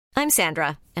I'm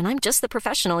Sandra, and I'm just the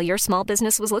professional your small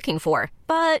business was looking for.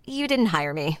 But you didn't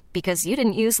hire me because you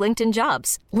didn't use LinkedIn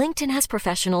Jobs. LinkedIn has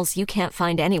professionals you can't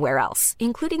find anywhere else,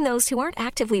 including those who aren't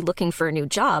actively looking for a new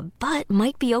job, but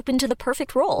might be open to the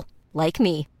perfect role, like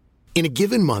me. In a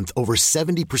given month, over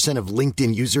 70% of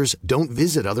LinkedIn users don't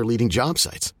visit other leading job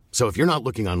sites. So if you're not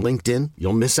looking on LinkedIn,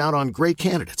 you'll miss out on great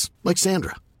candidates like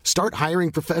Sandra. Start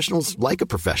hiring professionals like a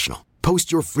professional.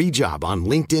 Post your free job on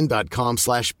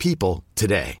linkedin.com/people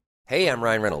today. Hey, I'm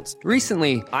Ryan Reynolds.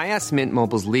 Recently, I asked Mint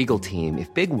Mobile's legal team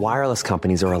if big wireless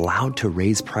companies are allowed to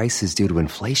raise prices due to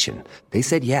inflation. They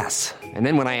said yes. And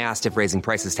then when I asked if raising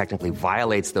prices technically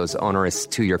violates those onerous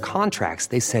 2-year contracts,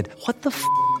 they said, "What the f***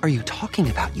 are you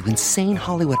talking about, you insane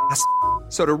Hollywood ass?"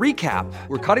 So to recap,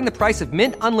 we're cutting the price of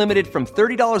Mint Unlimited from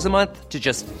 $30 a month to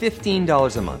just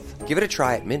 $15 a month. Give it a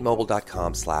try at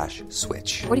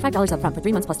mintmobile.com/switch. $45 up front for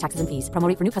 3 months plus taxes and fees. Promo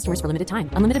rate for new customers for limited time.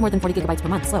 Unlimited more than 40 gigabytes per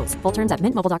month. Slows full terms at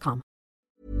mintmobile.com.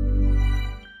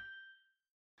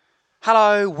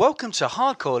 Hello, welcome to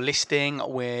Hardcore Listing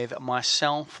with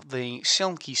myself, the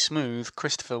silky smooth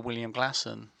Christopher William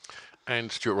Glasson.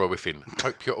 And Stuart Robiffin.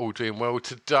 Hope you're all doing well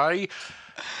today.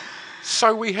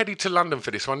 So we headed to London for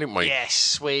this one, didn't we?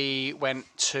 Yes, we went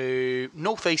to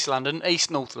northeast London,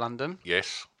 east-north London.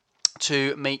 Yes.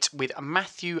 To meet with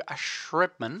Matthew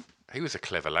Shrebman. He was a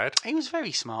clever lad. He was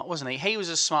very smart, wasn't he? He was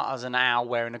as smart as an owl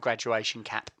wearing a graduation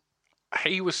cap.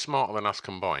 He was smarter than us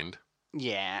combined.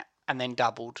 Yeah, and then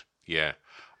doubled. Yeah.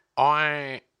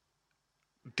 I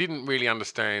didn't really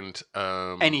understand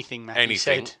anything Matthew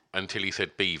said. Until he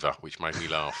said beaver, which made me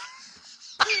laugh.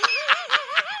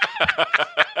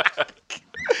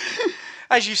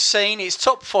 As you've seen, it's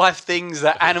top 5 things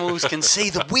that animals can see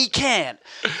that we can't.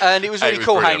 And it was really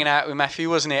cool hanging out with Matthew,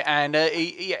 wasn't it? And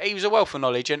he was a wealth of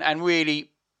knowledge and really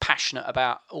passionate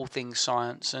about all things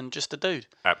science and just a dude.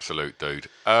 Absolute dude.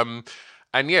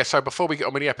 And yeah, so before we get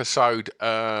on with the episode,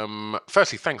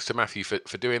 firstly, thanks to Matthew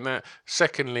for doing that.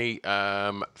 Secondly,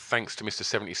 thanks to Mr.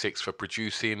 76 for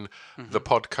producing the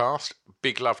podcast.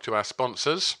 Big love to our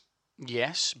sponsors.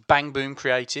 Yes, Bang Boom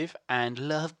Creative and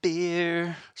Love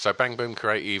Beer. So Bang Boom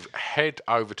Creative, head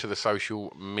over to the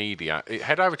social media.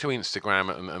 Head over to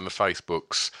Instagram and the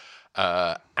Facebooks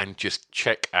and just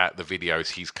check out the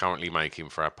videos he's currently making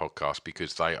for our podcast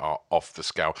because they are off the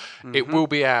scale. Mm-hmm. It will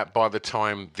be out by the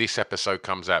time this episode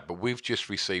comes out, but we've just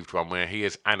received one where he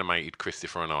has animated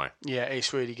Christopher and I. Yeah,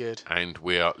 it's really good. And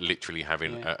we are literally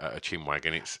having a chinwag,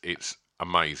 and it's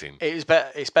amazing. It's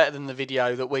better than the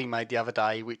video that we made the other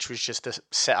day, which was just a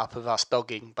setup of us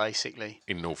dogging, basically.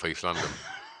 In North East London.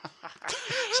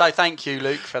 So thank you,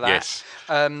 Luke, for that.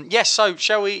 Yes. So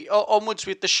shall we onwards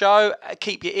with the show?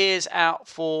 Keep your ears out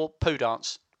for Poo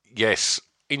Dance. Yes.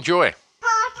 Enjoy.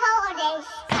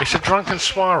 It's a drunken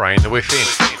soiree in the within.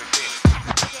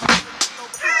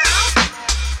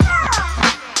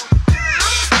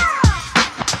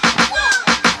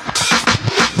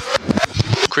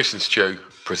 Chris and Stu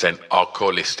present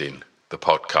Hardcore Listing, the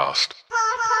podcast.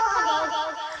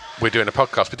 We're doing a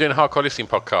podcast. We're doing a Hardcore Listing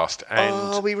podcast. And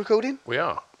are we recording? We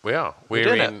are. We're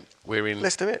in.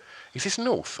 Let's do it. Is this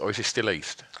north or is this still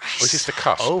east? Or is this the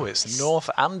cusp? Oh, it's north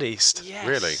and east. Yes.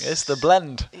 Really? It's the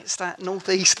blend. It's that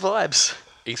northeast vibes.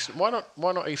 East. Why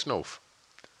not east north?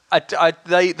 These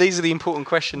are the important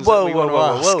questions that we want to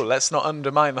ask. Whoa! Let's not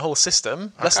undermine the whole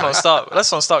system. Let's not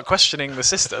start questioning the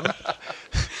system.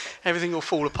 Everything will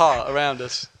fall apart around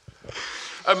us.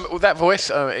 With that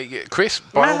voice, Chris,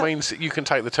 by all means, you can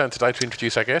take the turn today to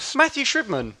introduce our guest. Matthew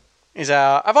Shrebman is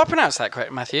our... Have I pronounced that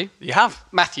correct, Matthew? You have.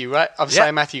 Matthew, right? I'm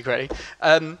saying Matthew correctly.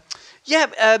 A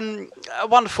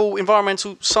wonderful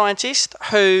environmental scientist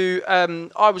who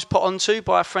I was put onto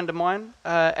by a friend of mine,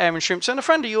 Aaron Shrimpson, a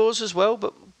friend of yours as well,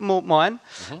 but more mine.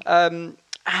 Mm-hmm.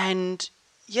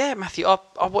 Matthew,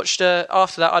 I watched,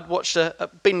 after that, I'd watched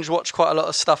binge watched quite a lot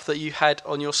of stuff that you had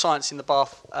on your Science in the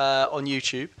Bath on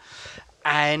YouTube.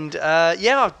 And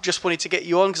I just wanted to get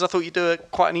you on because I thought you'd do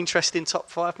quite an interesting top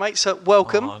 5, mate. So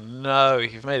welcome. Oh no,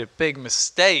 you've made a big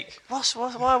mistake. Why?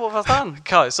 What have I done?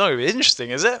 God, it's not going to be interesting,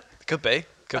 is it? Could be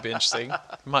interesting. You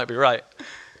might be right.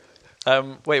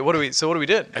 Wait, what are we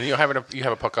doing? And you have a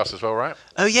podcast as well, right?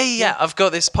 Oh yeah. I've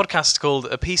got this podcast called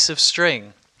A Piece of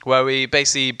String, where we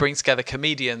basically bring together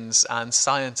comedians and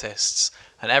scientists,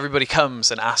 and everybody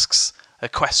comes and asks a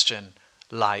question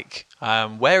like,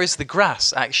 where is the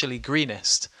grass actually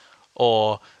greenest?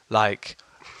 Or like,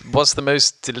 what's the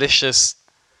most delicious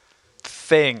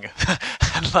thing?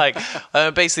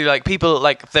 And basically people,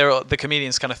 the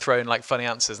comedians kind of throw in like funny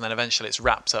answers, and then eventually it's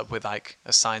wrapped up with like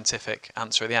a scientific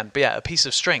answer at the end. But yeah, A Piece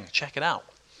of String, check it out.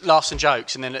 laughs and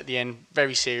jokes, and then at the end,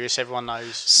 very serious. Everyone knows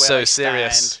where So they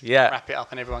serious, stand, yeah. Wrap it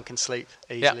up, and everyone can sleep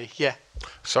easily. Yeah.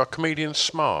 So a comedian's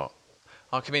smart.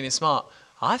 Are comedians smart?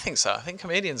 I think so. I think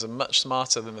comedians are much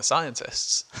smarter than the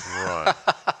scientists. Right.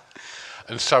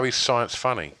 And so is science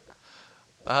funny?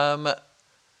 I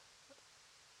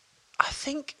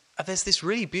think there's this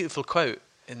really beautiful quote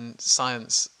in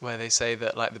science where they say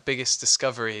that like the biggest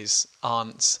discoveries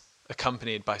aren't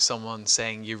accompanied by someone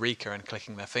saying eureka and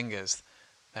clicking their fingers.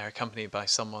 They're accompanied by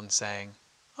someone saying,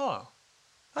 "Oh,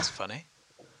 that's funny."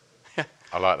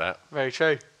 I like that. Very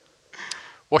true.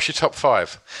 What's your top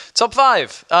 5? Top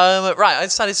 5. Right, I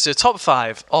decided to do a top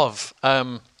 5 of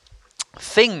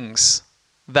things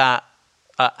that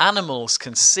animals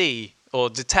can see or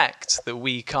detect that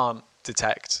we can't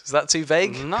detect. Is that too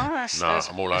vague? No,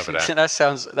 I'm all over that.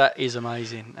 That is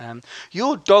amazing.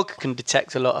 Your dog can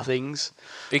detect a lot of things.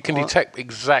 It can detect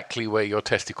exactly where your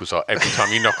testicles are every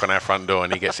time you knock on our front door,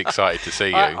 and he gets excited to see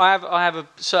you. I have a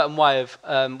certain way of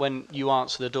when you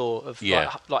answer the door of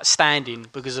like standing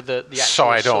because of the actual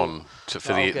side sort on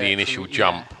for the initial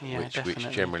jump, which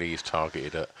generally is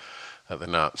targeted at the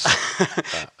nuts.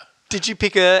 Did you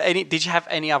pick Did you have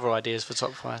any other ideas for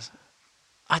top 5?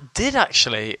 I did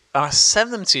actually. I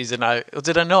sent them to you, didn't I? Or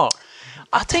did I not?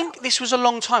 I think this was a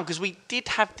long time because we did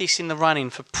have this in the running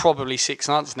for probably 6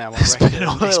 months now. It's been a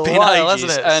while, hasn't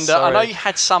it? And I Sorry. know you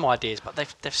had some ideas, but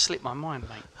they've slipped my mind,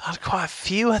 mate. I had quite a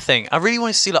few, I think. I really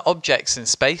wanted to see like objects in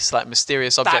space, like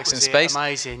mysterious objects in space.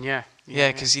 Amazing, yeah.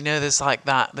 Yeah, because you know, there's like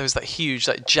that. There was that huge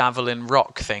like javelin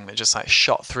rock thing that just like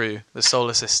shot through the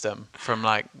solar system from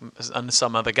like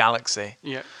some other galaxy.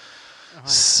 Yeah.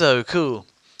 So cool.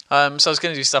 So I was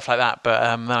going to do stuff like that, but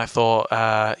then I thought,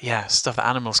 stuff that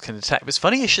animals can detect. But it's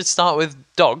funny you should start with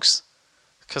dogs,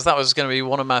 because that was going to be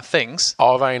one of my things.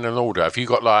 Are they in an order? Have you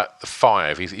got like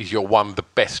 5? Is your one the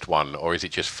best one, or is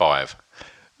it just 5?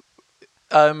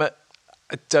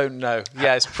 I don't know.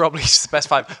 Yeah, it's probably just the best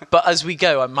 5. But as we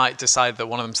go, I might decide that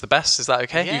one of them's the best. Is that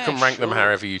okay? Yeah, you can rank them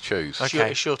however you choose.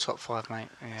 Okay. It's your top 5, mate.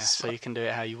 Yeah, so you can do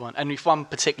it how you want. And if one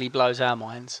particularly blows our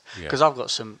minds, because I've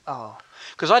got some...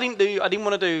 Because I didn't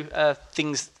want to do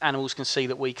things animals can see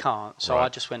that we can't. So I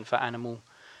just went for animal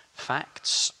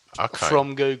facts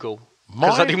from Google.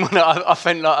 Because I didn't want to...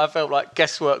 I felt like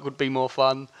guesswork would be more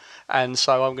fun. And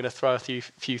so I'm going to throw a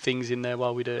few things in there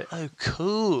while we do it. Oh,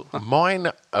 cool.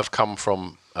 Mine have come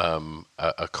from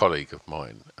a colleague of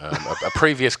mine, a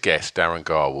previous guest, Darren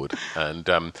Garwood,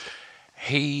 and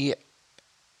he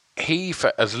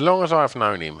for as long as I've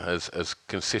known him, has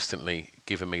consistently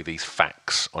given me these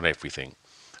facts on everything.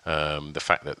 The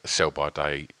fact that the sell-by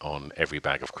date on every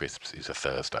bag of crisps is a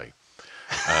Thursday.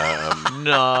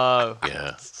 No.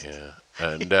 Yeah.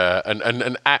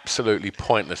 And absolutely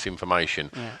pointless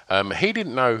information. Yeah. He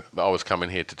didn't know that I was coming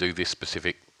here to do this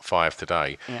specific 5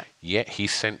 today. Yeah. Yet he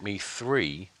sent me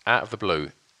 3 out of the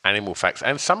blue animal facts,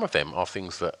 and some of them are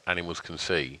things that animals can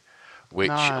see. Which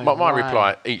my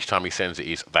reply each time he sends it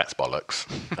is, "That's bollocks."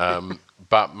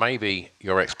 But maybe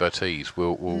your expertise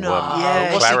will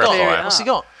clarify. What's he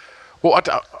got? Well,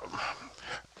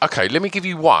 okay, let me give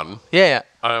you one. Yeah.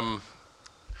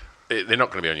 They're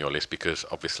not going to be on your list because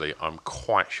obviously I'm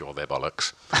quite sure they're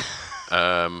bollocks.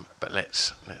 But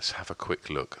let's have a quick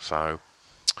look. So,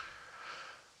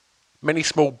 many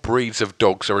small breeds of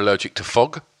dogs are allergic to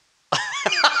fog.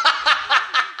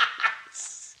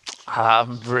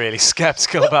 I'm really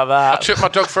sceptical about that. I took my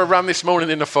dog for a run this morning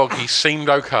in the fog. He seemed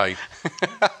okay.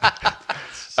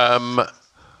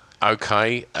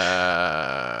 Okay.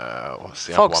 What's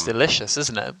the Fog's other one? delicious,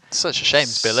 isn't it? Such a shame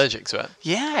to be allergic to it.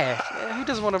 Yeah. Who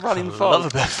doesn't want to run in I fog? love a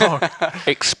bit of fog.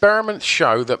 Experiments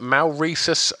show that male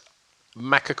rhesus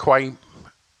macaque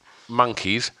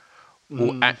monkeys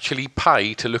will actually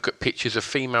pay to look at pictures of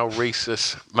female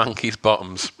rhesus monkeys'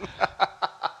 bottoms.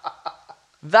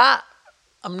 That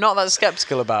I'm not that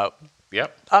sceptical about.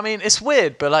 Yep. I mean, it's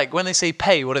weird, but like when they say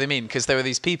pay, what do they mean? Because there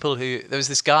was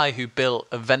this guy who built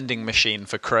a vending machine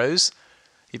for crows.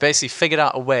 He basically figured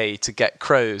out a way to get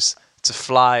crows to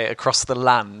fly across the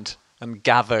land and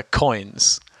gather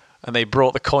coins. And they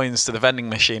brought the coins to the vending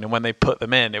machine, and when they put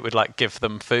them in, it would like give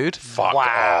them food. Fuck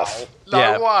off.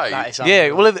 No way. That is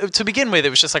Yeah, well, to begin with, it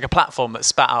was just like a platform that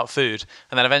spat out food,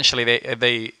 and then eventually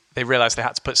they realised they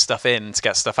had to put stuff in to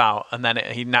get stuff out, and then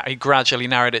he gradually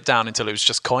narrowed it down until it was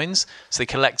just coins. So they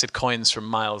collected coins from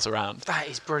miles around. That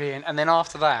is brilliant. And then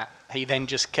after that, he then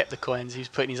just kept the coins. He was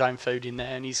putting his own food in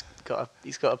there, and he's got a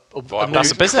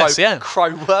That's a business,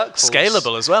 crow workforce.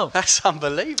 Scalable as well. That's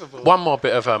unbelievable. One more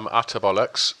bit of utter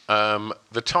bollocks.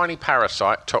 The tiny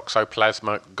parasite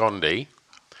Toxoplasma gondii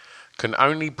can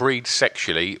only breed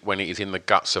sexually when it is in the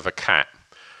guts of a cat.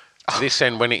 This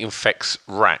then, when it infects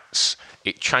rats,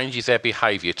 it changes their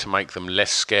behaviour to make them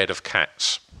less scared of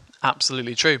cats.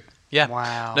 Absolutely true. Yeah.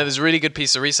 Wow. No, there's a really good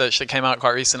piece of research that came out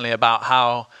quite recently about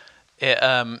how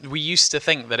we used to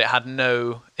think that it had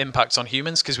no impact on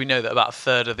humans because we know that about a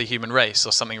third of the human race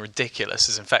or something ridiculous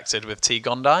is infected with T.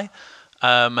 gondii.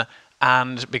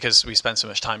 And because we spend so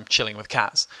much time chilling with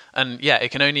cats. And yeah,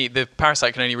 the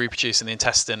parasite can only reproduce in the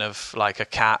intestine of like a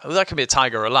cat. Well, that can be a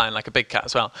tiger or a lion, like a big cat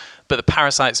as well. But the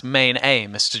parasite's main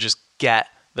aim is to just get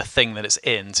the thing that it's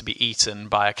in to be eaten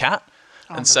by a cat.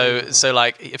 And so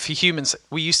like if humans,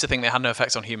 we used to think they had no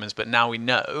effect on humans, but now we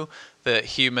know that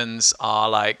humans are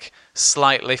like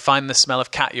they find the smell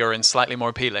of cat urine slightly more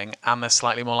appealing and they're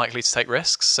slightly more likely to take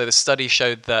risks. So the study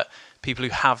showed that people who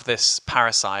have this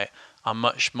parasite are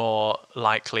much more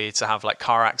likely to have like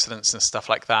car accidents and stuff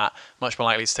like that, much more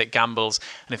likely to take gambles.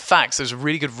 And in fact, there's a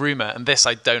really good rumor, and this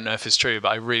I don't know if it's true, but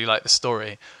I really like the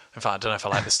story. In fact, I don't know if I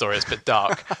like the story, it's a bit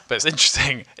dark, but it's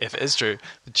interesting if it is true.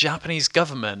 The Japanese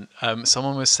government,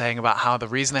 someone was saying about how the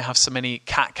reason they have so many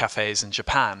cat cafes in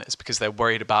Japan is because they're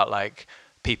worried about like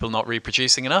people not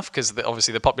reproducing enough because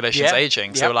obviously the population's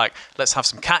aging. So like, let's have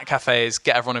some cat cafes,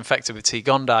 get everyone infected with T.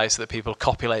 gondii so that people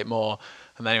copulate more,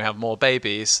 and then you have more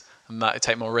babies. And that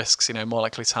take more risks, more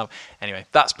likely to have. Anyway,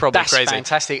 that's probably crazy. That's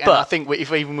fantastic. But and I think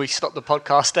if even we stop the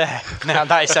podcast there, now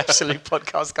that is absolute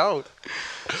podcast gold.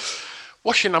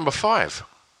 What's your number 5?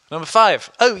 Number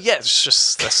 5. Oh yeah, let's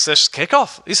just kick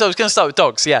off. So I was going to start with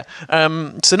dogs. Yeah.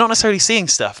 So not necessarily seeing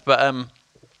stuff, but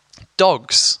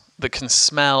dogs that can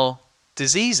smell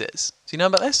diseases. Do you know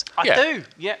about this? I do.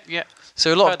 Yeah.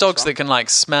 So a lot of dogs that can like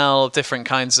smell different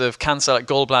kinds of cancer, like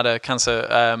gallbladder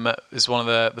cancer, is one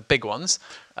of the big ones.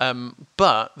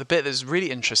 But the bit that's really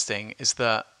interesting is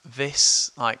that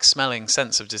this like smelling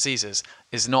sense of diseases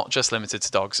is not just limited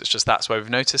to dogs. It's just that's where we've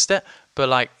noticed it. But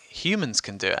like humans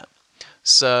can do it.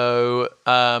 So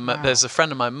there's a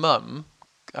friend of my mum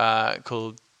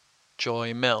called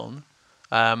Joy Milne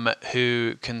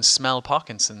who can smell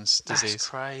Parkinson's disease. That's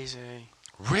crazy.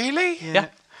 Really? Yeah.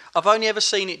 I've only ever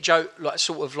seen it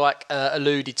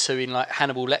alluded to in like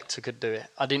Hannibal Lecter could do it.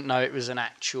 I didn't know it was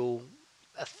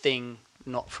a thing,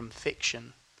 not from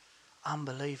fiction.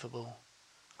 Unbelievable.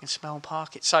 You can smell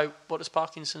Parkinson's. So what does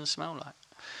Parkinson's smell like?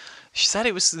 She said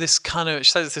it was this kind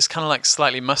of like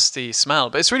slightly musty smell,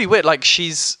 but it's really weird. Like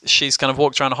she's kind of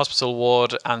walked around a hospital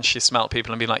ward and she smelled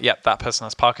people and been like, "Yep, that person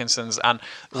has Parkinson's." And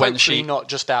when Hopefully not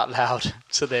just out loud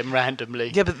to them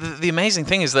randomly. Yeah, but the amazing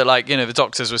thing is that like the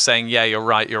doctors were saying, "Yeah, you're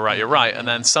right," and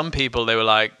then some people they were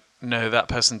like, "No, that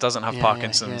person doesn't have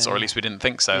Parkinson's, or at least we didn't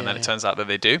think so," and then it turns out that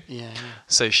they do. Yeah.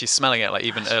 So she's smelling it like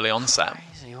even early onset.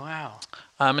 Crazy, wow.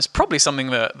 It's probably something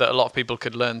that a lot of people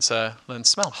could learn to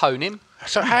smell. Hone him.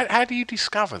 So how do you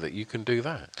discover that you can do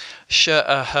that?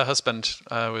 Her husband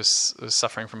was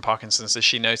suffering from Parkinson's, so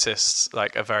she noticed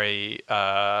like a very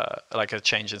like a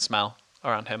change in smell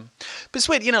around him. But it's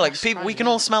weird, like people, we can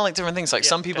all smell like different things. Like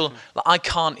some people, like, I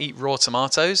can't eat raw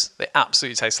tomatoes; they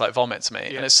absolutely taste like vomit to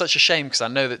me, and it's such a shame because I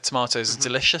know that tomatoes are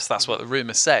delicious. That's what the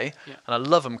rumours say, and I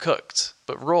love them cooked,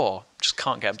 but raw, just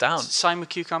can't get them down. Same with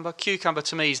cucumber. Cucumber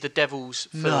to me is the devil's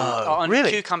food. No,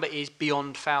 really? Cucumber is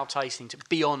beyond foul tasting.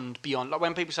 Beyond. Like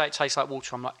when people say it tastes like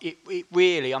water, I'm like, it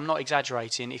really. I'm not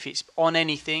exaggerating. If it's on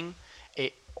anything,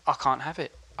 I can't have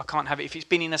it. I can't have it. If it's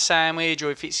been in a sandwich or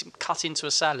if it's cut into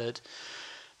a salad,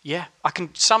 I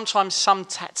can. Sometimes some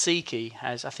tzatziki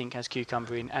has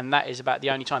cucumber in, and that is about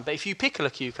the only time. But if you pickle a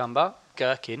cucumber,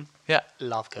 gherkin,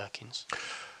 love gherkins.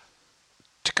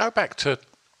 To go back to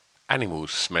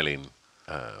animals smelling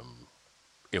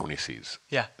illnesses.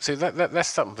 Yeah. So that's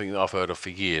something that I've heard of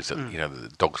for years, that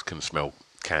that dogs can smell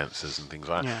cancers and things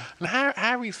like that. Yeah. And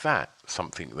how is that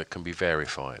something that can be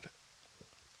verified?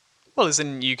 Well, as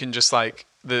in you can just like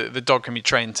the dog can be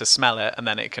trained to smell it, and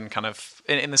then it can kind of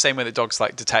in the same way that dogs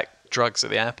like detect drugs at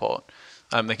the airport.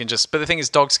 They can just. But the thing is,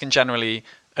 dogs can generally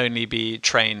only be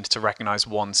trained to recognize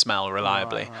one smell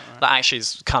reliably. Right. That actually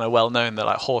is kind of well known that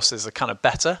like horses are kind of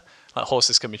better. Like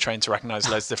horses can be trained to recognize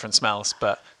loads of different smells,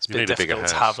 but it's a bit difficult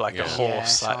to have like a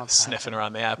horse like sniffing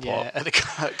around the airport. Yeah, at the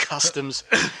customs,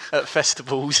 at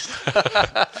festivals.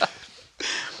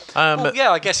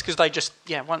 I guess because they just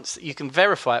once you can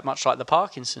verify it, much like the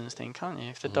Parkinson's thing, can't you?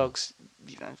 If the dog's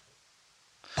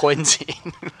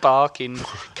pointing, barking,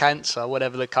 cancer,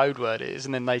 whatever the code word is,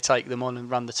 and then they take them on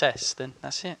and run the tests, then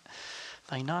that's it.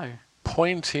 They know.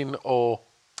 Pointing or.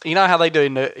 You know how they do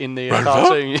in the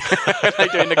cartoon? They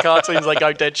do in the cartoons, they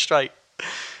go dead straight.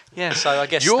 Yeah, so I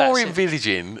guess you're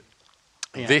envisaging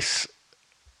this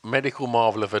medical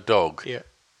marvel of a dog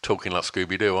talking like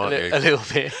Scooby-Doo, aren't you? A little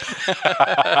bit.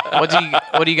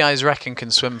 What do you guys reckon can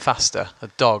swim faster, a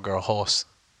dog or a horse?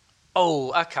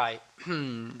 Oh, okay.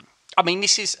 I mean,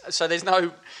 this is so. There's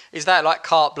no. Is that like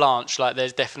carte blanche? Like,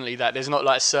 there's definitely that. There's not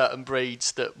like certain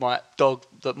breeds that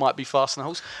might be faster than a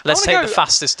horse. Let's take the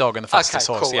fastest dog and the fastest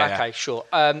horse. Cool. Yeah, Okay, yeah. sure.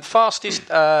 Fastest.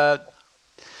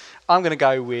 I'm going to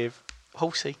go with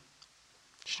horsey.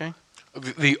 Stu?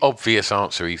 The obvious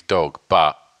answer is dog,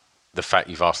 but the fact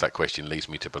you've asked that question leads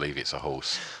me to believe it's a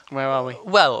horse. Where are we?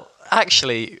 Well,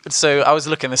 actually, so I was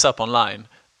looking this up online.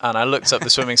 And I looked up the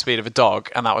swimming speed of a dog,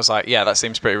 and that was like, yeah, that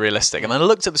seems pretty realistic. And then I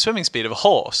looked up the swimming speed of a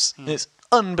horse, and it's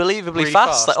unbelievably Really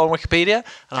fast, fast. like on Wikipedia.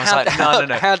 And I was like,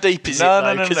 no. How deep is it?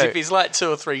 No. Because if it's like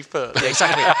 2 or 3 foot. Yeah,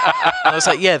 exactly. And I was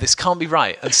like, yeah, this can't be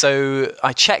right. And so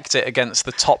I checked it against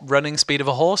the top running speed of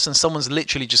a horse, and someone's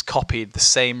literally just copied the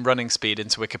same running speed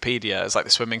into Wikipedia as like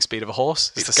the swimming speed of a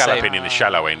horse. It's the galloping same. in the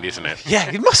shallow end, isn't it? Yeah,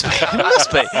 it must be. It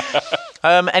must be.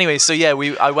 Anyway, so yeah,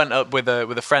 I went up with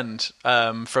a friend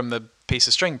from the Piece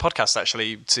of String podcast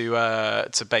actually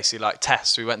to basically like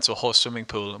test. We went to a horse swimming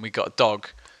pool and we got a dog.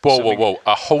 Whoa!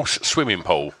 A horse swimming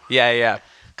pool. Yeah.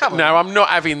 Come on. No, I'm not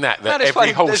having that. No, That there's every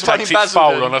one- horse there's one takes in its foal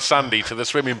Basildon. on a Sunday to the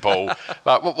swimming pool.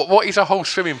 Like, what is a horse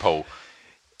swimming pool?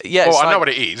 Yeah, Well, it's I know like- what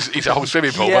it is. It's a horse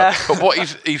swimming pool. Yeah. But what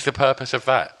is the purpose of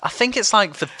that? I think it's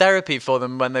like for therapy for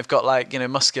them when they've got like,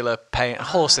 muscular pain.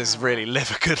 Horses really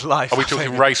live a good life. Are we I think.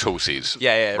 talking race horses?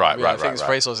 Yeah. Right. I think it's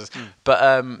racehorses.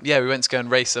 But we went to go and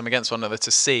race them against one another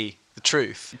to see the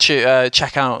truth.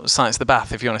 Check out Science of the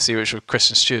Bath if you want to see which of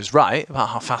Christian Stew's right about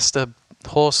how fast a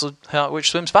horse, which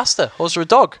swims faster, horse or a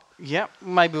dog. Yep.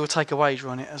 Maybe we'll take a wager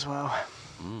on it as well.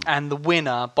 And the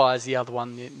winner buys the other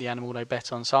one, the animal they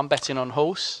bet on. So I'm betting on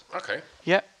horse. Okay.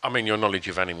 Yep. I mean, your knowledge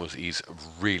of animals is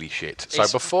really shit. So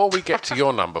It's- before we get to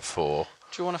your number 4,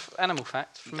 Do you want an animal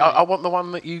fact? From me? I want the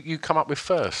one that you come up with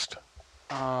first.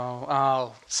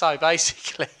 Oh. So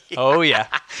basically, Oh yeah.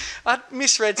 I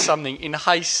misread something in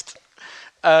haste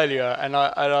earlier, and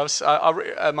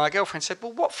my girlfriend said,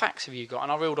 "Well, what facts have you got?"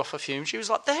 And I reeled off a few, and she was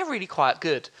like, "They're really quite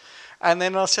good." And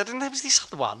then I said, "And there was this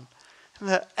other one, and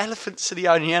the elephants are the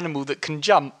only animal that can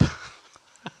jump."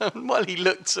 And while he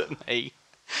looked at me,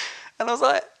 and I was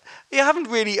like, "Yeah, I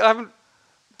haven't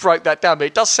broke that down, but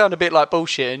it does sound a bit like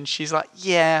bullshit." And she's like,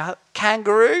 "Yeah,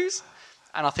 kangaroos."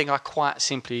 And I think I quite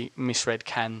simply misread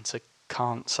can to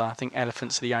can't. So I think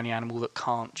elephants are the only animal that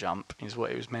can't jump is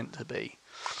what it was meant to be.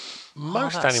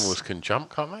 Most that's- animals can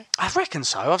jump, can't they? I reckon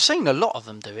so. I've seen a lot of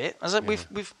them do it.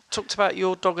 We've talked about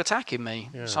your dog attacking me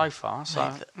so far.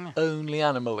 So The only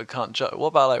animal that can't jump. What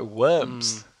about like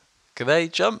worms? Can they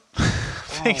jump?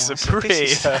 I think it's a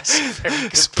pretty, that's a very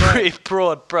good it's pretty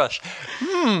broad brush.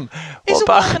 is What a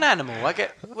about worm an animal? I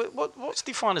get what's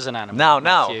defined as an animal?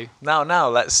 now? Matthew?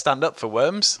 Let's stand up for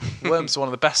worms. Worms are one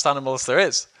of the best animals there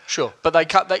is. Sure, but they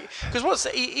because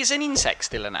is an insect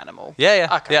still an animal? Yeah.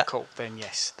 Okay, yeah. cool. Then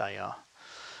yes, they are.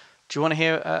 Do you want to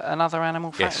hear another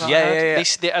animal fact? Yes. that I Yeah, heard? yeah, yeah.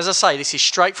 This, as I say, this is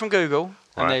straight from Google,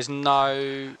 and Right. there's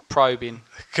no probing.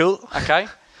 Cool. Okay.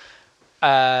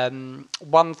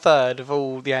 1/3 of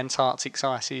all the Antarctic's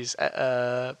ice is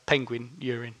penguin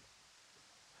urine.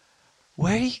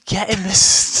 Where are you getting this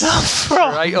stuff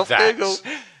from? Straight off Google. That's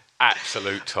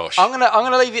absolute tosh. I'm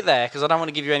gonna leave it there because I don't want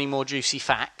to give you any more juicy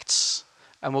facts,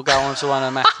 and we'll go on to one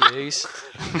of Matthew's.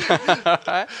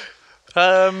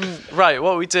 Right,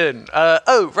 what are we doing?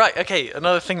 Okay.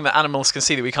 Another thing that animals can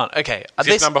see that we can't. Okay, Is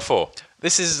this number 4?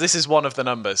 This is one of the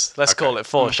numbers. Let's Okay. call it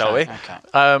 4, shall we?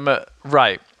 Okay.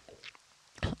 Right.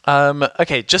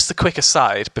 Okay, just a quick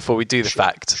aside before we do the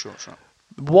fact. Sure.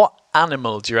 What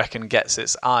animal do you reckon gets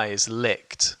its eyes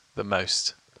licked the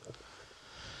most?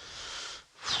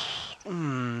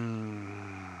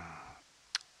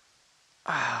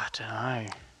 I don't know.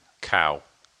 Cow.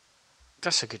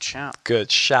 That's a good shout.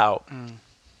 Good shout.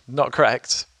 Not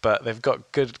correct, but they've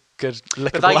got good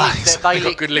lickable But eyes. they They've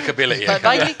got good lickability. But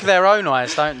they lick their own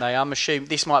eyes, don't they? I'm assuming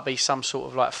this might be some sort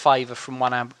of like favour from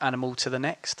one animal to the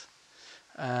next.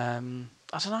 I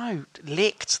don't know.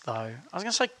 Licked though. I was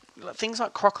going to say like, things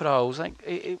like crocodiles. Like,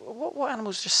 what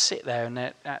animals just sit there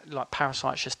and like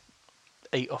parasites just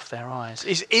eat off their eyes?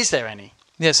 Is there any?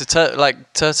 Yeah, so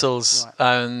turtles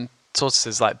and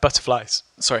tortoises, like butterflies.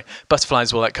 Sorry,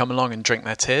 butterflies will like come along and drink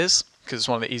their tears because it's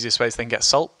one of the easiest ways they can get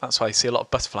salt. That's why you see a lot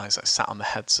of butterflies that sat on the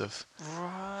heads of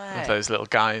those little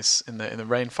guys in the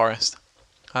rainforest.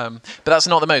 But that's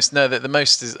not the most. No, the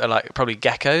most are like probably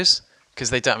geckos because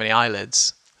they don't have any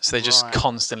eyelids, so they're just Right.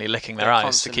 constantly licking their They're eyes to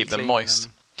constantly keep them cleaning moist.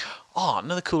 them. Oh,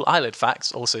 another cool eyelid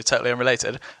fact, also totally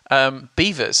unrelated.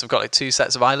 Beavers have got like 2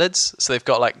 sets of eyelids, so they've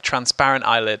got like transparent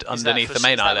eyelid Is that underneath for- the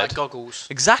main is that eyelid. like goggles.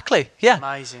 Exactly. Yeah.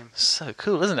 Amazing. So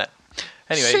cool, isn't it?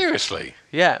 Anyway, Seriously?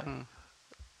 yeah.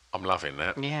 I'm loving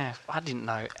that. Yeah, I didn't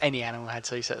know any animal had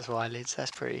 2 sets of eyelids.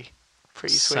 That's pretty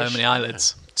pretty So swish. many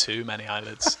eyelids. Too many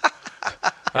eyelids.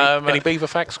 Any beaver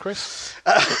facts, Chris?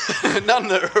 None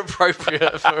that are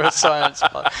appropriate for a science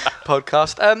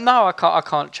podcast. No, I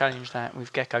can't challenge that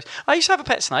with geckos. I used to have a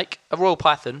pet snake, a royal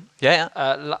python. Yeah.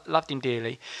 Loved him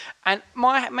dearly, and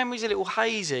my memory's a little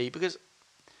hazy because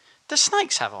the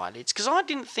snakes have eyelids. Because I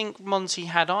didn't think Monty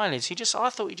had eyelids. I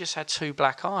thought he just had two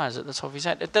black eyes at the top of his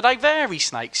head. Do they vary,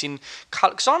 snakes, in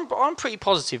colour? Because I'm pretty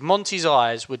positive Monty's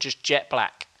eyes were just jet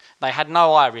black. They had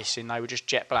no iris in; they were just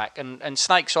jet black. And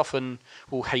snakes often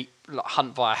will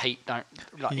hunt via heat,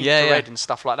 infrared and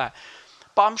stuff like that.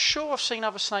 But I'm sure I've seen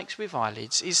other snakes with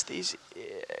eyelids. Is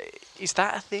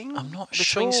that a thing? I'm not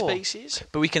between sure. species.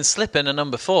 But we can slip in a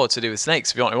number 4 to do with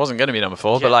snakes if you want. It wasn't going to be number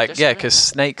 4, Yeah, but just because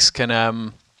snakes can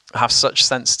have such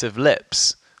sensitive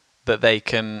lips that they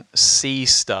can see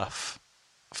stuff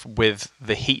with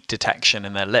the heat detection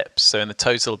in their lips. So in the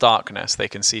total darkness, they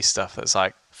can see stuff that's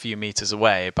like a few meters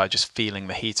away by just feeling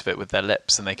the heat of it with their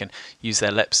lips, and they can use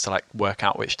their lips to like work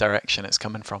out which direction it's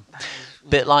coming from.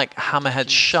 Bit like hammerhead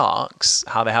sharks,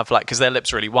 how they have because their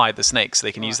lips are really wide, the snakes, so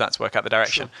they can use that to work out the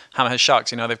direction. Sure. Hammerhead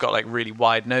sharks, they've got like really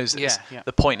wide noses. Yeah.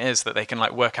 The point is that they can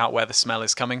like work out where the smell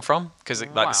is coming from, because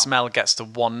the smell gets to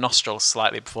one nostril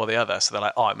slightly before the other, so they're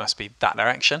like, oh, it must be that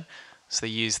direction. So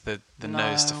they use the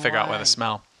nose to figure out where the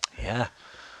smell. Yeah.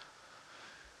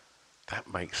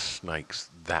 That makes snakes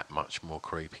that much more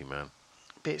creepy, man.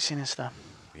 Bit sinister.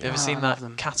 You ever seen that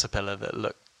caterpillar that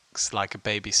looks like a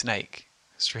baby snake?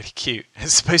 It's really cute.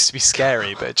 It's supposed to be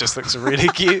scary, but it just looks really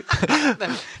cute.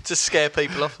 To scare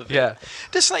people off of it. Yeah.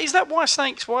 Is that why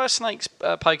are snakes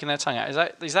poking their tongue out?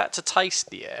 Is that to taste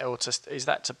the air, or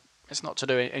it's not to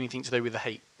do anything to do with the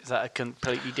heat? Is that a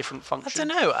completely different function?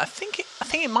 I don't know. I think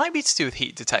it might be to do with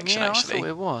heat detection. Actually, I thought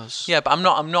it was. Yeah, but I'm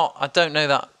not. I don't know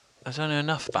that. I don't know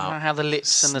enough about I don't know how the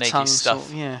lips and the snaky tongue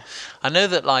stuff. I know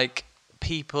that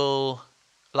people,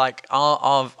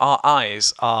 our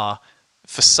eyes are,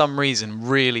 for some reason,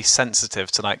 really sensitive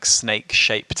to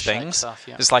snake-shaped things. Stuff,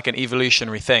 yeah. It's like an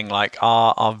evolutionary thing.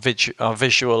 Our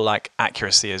visual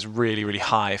accuracy is really, really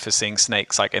high for seeing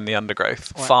snakes in the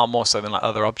undergrowth, far more so than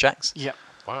other objects. Yeah.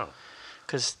 Wow.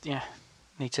 Because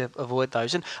need to avoid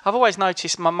those. And I've always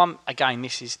noticed my mum. Again,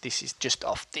 this is just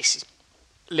off. This is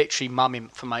literally mum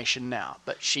information now,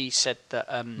 but she said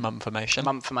that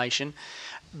mum-formation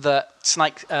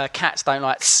that cats don't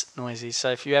like noises.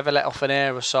 So if you ever let off an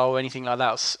aerosol or anything like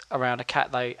that around a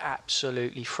cat, they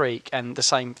absolutely freak. And the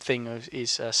same thing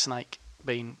is a snake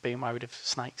being worried of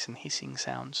snakes and hissing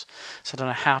sounds. So I don't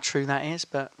know how true that is,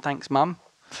 but thanks, mum.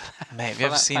 Mate, have you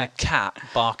ever seen a cat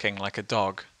barking like a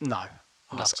dog? No.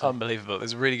 That's unbelievable.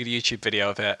 There's a really good YouTube video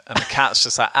of it, and the cat's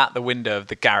just at the window of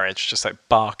the garage, just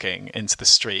barking into the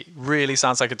street. Really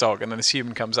sounds like a dog, and then this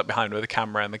human comes up behind with a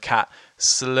camera, and the cat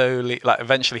slowly,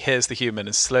 eventually hears the human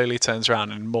and slowly turns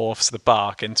around and morphs the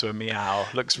bark into a meow.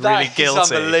 Looks really guilty.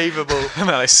 That's unbelievable. And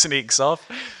then it sneaks off.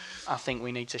 I think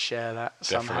we need to share that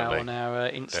somehow on our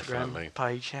Instagram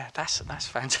page. Yeah, that's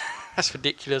fantastic. That's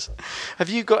ridiculous. Have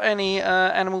you got any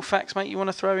animal facts, mate, you want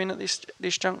to throw in at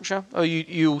this juncture? Or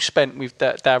you all spent with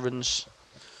Darren's?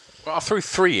 Well, I threw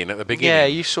 3 in at the beginning. Yeah,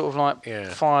 you sort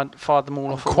of fired them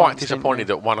all off. I'm quite disappointed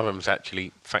that one of them's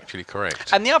actually factually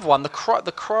correct. And the other one, the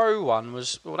crow one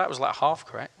was that was half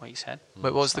correct. What you said.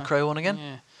 Wait, what was the crow one again?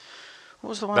 Yeah. What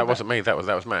was the one? That wasn't me. That was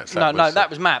Matt. That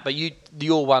was Matt. But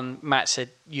your one, Matt said,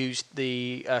 used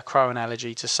the crow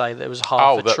analogy to say that it was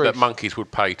half the truth. That monkeys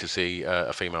would pay to see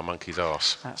a female monkey's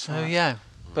arse. That's right. Oh yeah.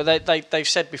 But they've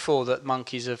said before that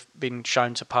monkeys have been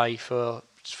shown to pay for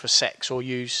sex or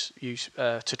use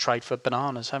to trade for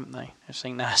bananas, haven't they? I've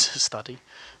seen that as a study,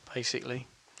 basically.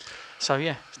 So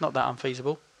yeah, it's not that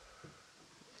unfeasible.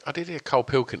 I did hear Cole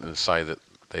Pilkington say that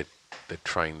they'd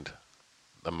trained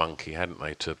the monkey, hadn't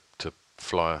they, to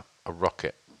fly a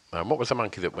rocket. What was the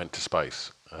monkey that went to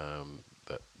space?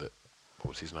 What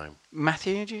was his name?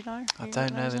 Matthew, do you know? I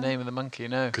don't know the name of the monkey,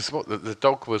 no. Because the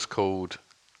dog was called...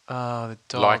 the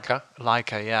dog. Laika?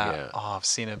 Laika, yeah. Oh, I've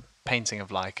seen a painting of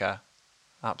Laika.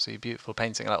 Absolutely beautiful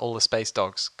painting, all the space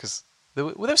dogs. Because there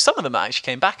were some of them that actually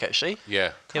came back, actually.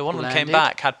 Yeah. Yeah, one of them came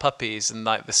back, had puppies, and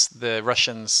the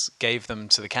Russians gave them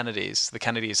to the Kennedys. The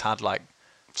Kennedys had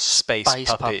space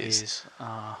puppies.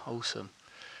 Ah, awesome.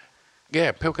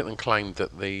 Yeah, Pilkington claimed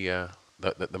that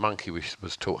the monkey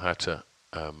was taught how to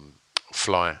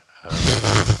fly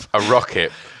a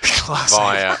rocket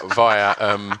via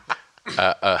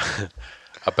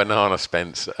a banana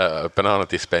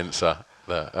dispenser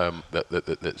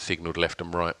that signalled left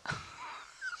and right.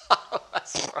 Oh,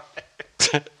 that's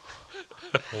right.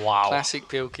 Wow. Classic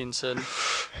Pilkington.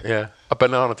 Yeah, a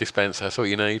banana dispenser. That's all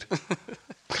you need.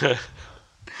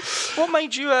 What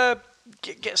made you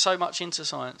get so much into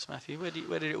science, Matthew? Where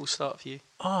did it all start for you?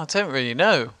 Oh, I don't really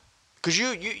know. Because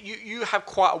you have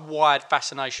quite a wide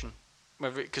fascination.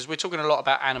 Because we're talking a lot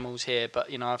about animals here,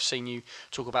 but I've seen you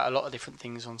talk about a lot of different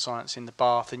things on science in the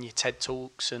bath and your TED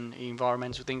talks and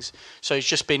environmental things. So it's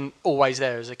just been always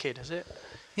there as a kid, has it?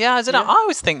 Yeah, I don't know. I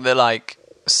always think that like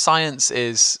science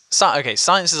is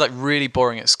like really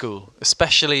boring at school,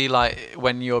 especially like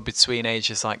when you're between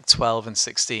ages like 12 and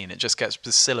 16.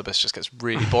 The syllabus just gets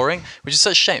really boring, which is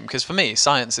such a shame because for me,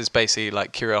 science is basically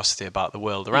like curiosity about the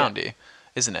world around you.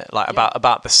 Isn't it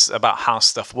about how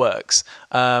stuff works?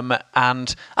 And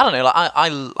I don't know, like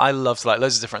I loved like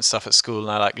loads of different stuff at school, and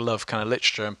I like love kind of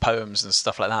literature and poems and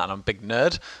stuff like that. And I'm a big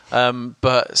nerd,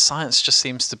 but science just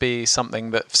seems to be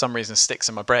something that for some reason sticks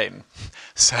in my brain.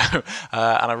 So, and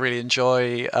I really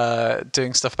enjoy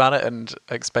doing stuff about it and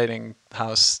explaining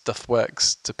how stuff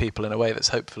works to people in a way that's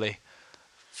hopefully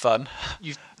fun.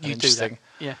 You do that,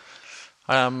 yeah.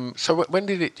 So when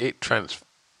did it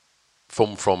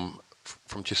transform from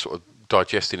just sort of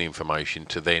digesting information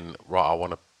to then, right, I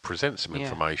want to present some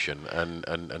information and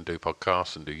do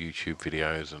podcasts and do YouTube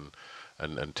videos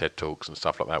and TED Talks and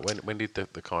stuff like that? When did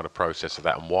the kind of process of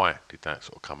that, and why did that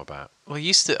sort of come about? Well, I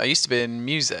used to be in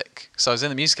music, so I was in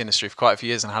the music industry for quite a few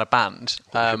years and had a band.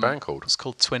 What was your band called? It's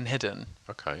called Twin Hidden.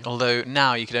 Okay. Although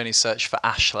now you could only search for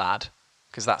Ashlad,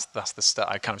 because that's the stuff.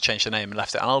 I kind of changed the name and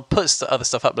left it, and I'll put other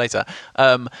stuff up later.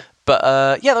 But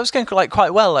that was going like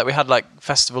quite well. Like we had like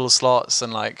festival slots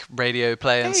and like radio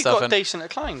play and stuff. You got decent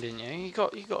acclaim, didn't you? You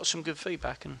got some good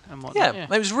feedback and whatnot. Yeah,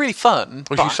 it was really fun.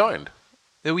 Was you signed?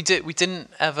 We didn't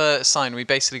ever sign. We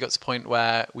basically got to the point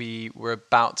where we were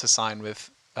about to sign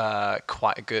with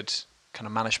quite a good kind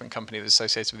of management company that's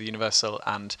associated with Universal,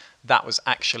 and that was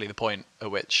actually the point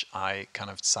at which I kind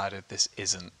of decided this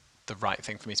isn't the right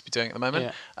thing for me to be doing at the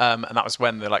moment. And that was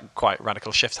when the like quite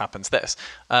radical shift happened to this.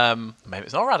 Maybe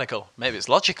it's not radical, maybe it's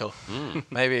logical,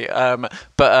 maybe. I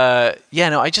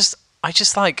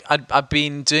just like I've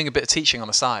been doing a bit of teaching on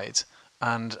the side,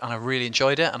 and I really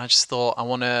enjoyed it, and I just thought I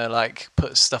want to like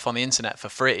put stuff on the internet for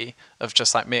free of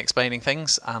just like me explaining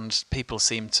things, and people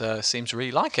seem to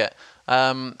really like it.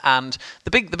 And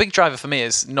the big driver for me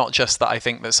is not just that I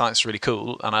think that science is really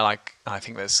cool, and I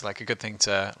think that's like a good thing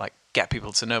to like get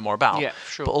people to know more about. Yeah,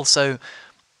 sure. But also,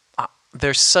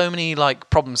 there's so many like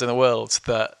problems in the world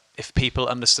that if people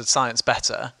understood science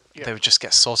better, they would just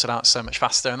get sorted out so much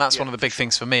faster. And that's one of the big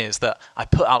things for me, is that I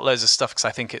put out loads of stuff because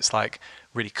I think it's like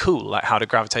really cool, like how do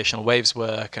gravitational waves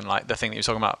work, and like the thing that you're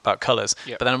talking about colors.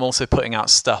 But then I'm also putting out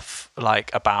stuff like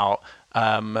about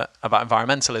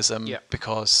environmentalism,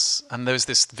 because, and there was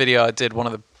this video I did, one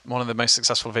of the most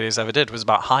successful videos I ever did was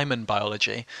about hymen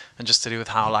biology, and just to do with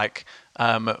how like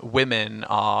women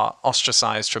are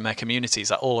ostracized from their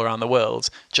communities like all around the world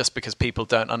just because people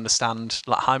don't understand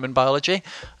like hymen biology,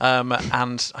 and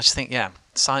I just think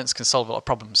science can solve a lot of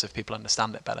problems if people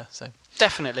understand it better. So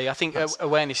definitely, I think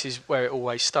awareness is where it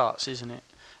always starts, isn't it?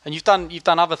 And you've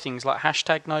done other things like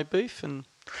 #NoBeef and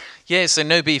so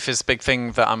No Beef is a big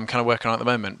thing that I'm kind of working on at the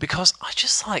moment, because I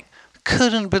just like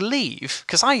couldn't believe,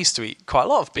 because I used to eat quite a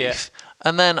lot of beef,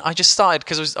 and then I just started,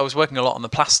 because I was working a lot on the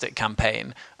plastic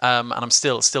campaign, and I'm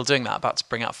still doing that, about to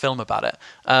bring out a film about it.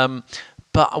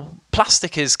 But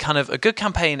plastic is kind of a good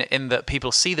campaign in that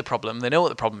people see the problem, they know what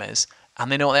the problem is, and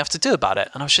they know what they have to do about it.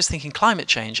 And I was just thinking, climate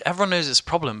change, everyone knows it's a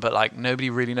problem, but like nobody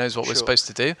really knows what we're supposed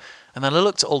to do. And then I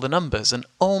looked at all the numbers, and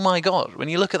oh my God, when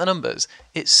you look at the numbers,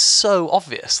 it's so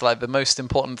obvious. Like the most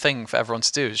important thing for everyone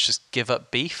to do is just give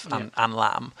up beef and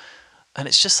lamb. And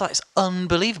it's just like, it's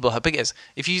unbelievable how big it is.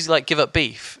 If you like give up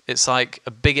beef, it's like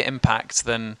a bigger impact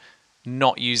than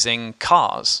not using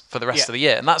cars for the rest of the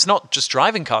year. And that's not just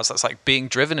driving cars, that's like being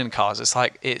driven in cars. It's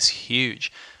like, it's huge.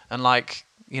 And like,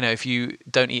 you know, if you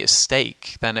don't eat a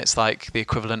steak, then it's like the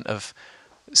equivalent of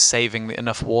saving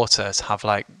enough water to have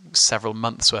like several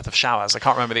months worth of showers. I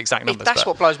can't remember the exact numbers. That's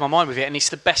what blows my mind with it, and it's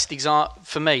the best example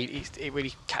for me. It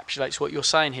really encapsulates what you're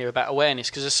saying here about awareness,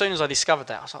 because as soon as I discovered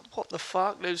that, I was like, what the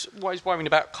fuck? There's always worrying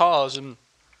about cars and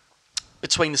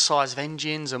between the size of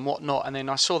engines and whatnot, and then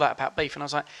I saw that about beef, and I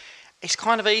was like, it's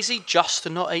kind of easy just to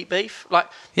not eat beef. Like,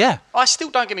 I still,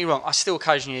 don't get me wrong, I still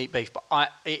occasionally eat beef, but I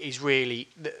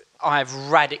have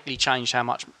radically changed how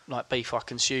much like beef I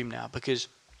consume now, because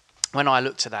when I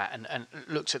looked at that and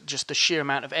looked at just the sheer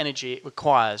amount of energy it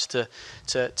requires to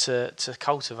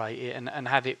cultivate it and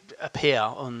have it appear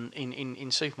in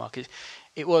supermarkets,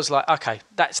 it was like, okay,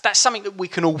 that's something that we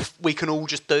can all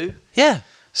just do. Yeah,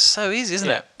 so easy, isn't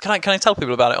it? Can I tell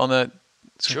people about it on the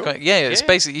Sure. Yeah, it's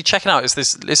basically, you check it out.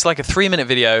 It's like a 3-minute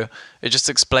video. It just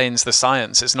explains the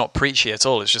science. It's not preachy at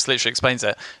all. It just literally explains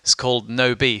it. It's called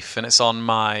No Beef, and it's on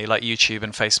my YouTube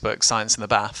and Facebook, Science in the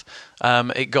Bath.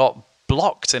 It got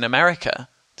blocked in America.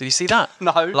 Did you see that?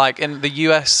 No. Like in the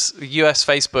US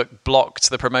Facebook blocked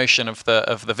the promotion of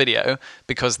the video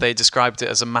because they described it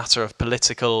as a matter of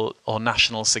political or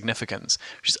national significance,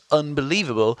 which is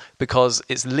unbelievable because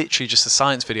it's literally just a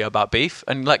science video about beef.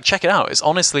 And check it out.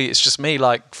 It's just me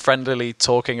friendlily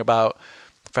talking about.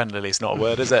 Friendlily is not a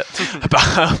word, is it?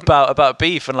 about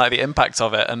beef and the impact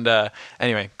of it. And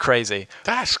anyway, crazy.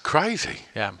 That's crazy.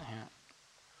 Yeah.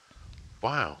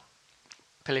 Wow.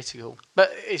 Political,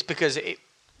 but it's because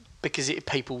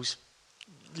people's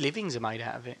livings are made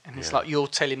out of it, and it's like you're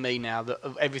telling me now that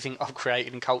of everything I've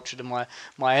created and cultured and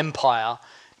my empire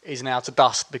is now to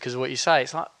dust because of what you say.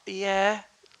 It's like, yeah,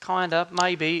 kind of,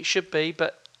 maybe it should be,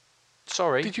 but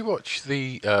sorry. Did you watch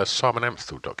the Simon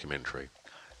Amstel documentary?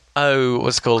 Oh,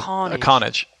 what's it called?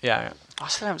 Carnage. Yeah. I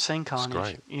still haven't seen Carnage. It's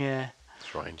great. Yeah.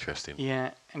 It's right interesting.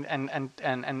 Yeah, and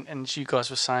as you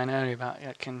guys were saying earlier about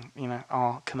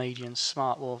are comedians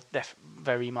smart? Well,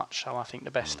 very much so. I think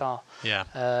the best are.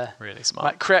 Yeah, really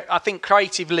smart. I think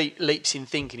creative leaps in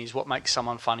thinking is what makes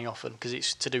someone funny often, because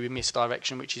it's to do with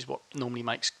misdirection, which is what normally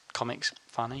makes comics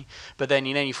funny. But then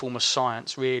in any form of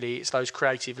science, really, it's those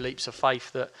creative leaps of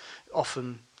faith that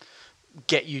often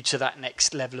get you to that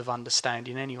next level of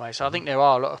understanding anyway. So I think there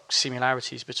are a lot of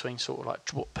similarities between sort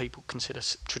of what people consider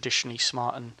traditionally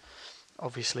smart and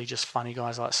obviously just funny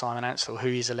guys like Simon Amstel, who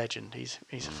is a legend. He's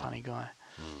a funny guy.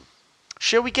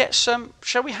 Shall we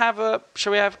have a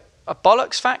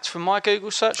bollocks fact from my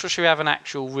Google search, or shall we have an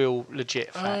actual real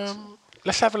legit fact?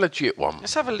 Let's have a legit one.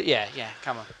 Let's have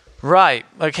come on. Right,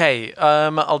 okay.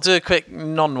 I'll do a quick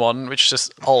non-one, which is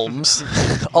just olms.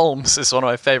 Olms is one of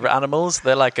my favourite animals.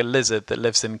 They're like a lizard that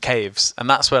lives in caves, and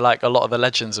that's where a lot of the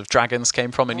legends of dragons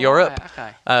came from in Europe.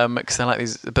 Right, okay. Because they're like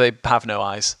these, but they have no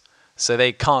eyes, so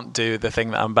they can't do the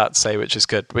thing that I'm about to say, which is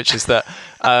good, which is that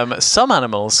some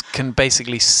animals can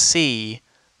basically see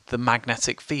the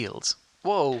magnetic field.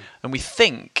 Whoa. And we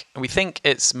think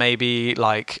it's maybe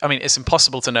it's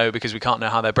impossible to know because we can't know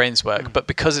how their brains work, but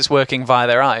because it's working via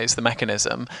their eyes, the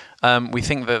mechanism, we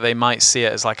think that they might see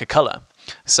it as a colour.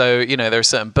 So, there are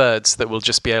certain birds that will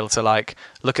just be able to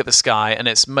look at the sky, and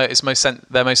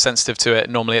they're most sensitive to it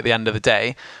normally at the end of the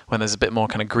day when there's a bit more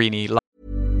kind of greeny light.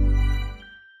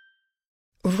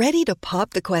 Ready to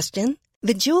pop the question?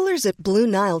 The jewelers at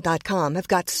BlueNile.com have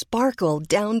got sparkle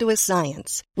down to a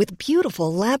science with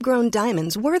beautiful lab-grown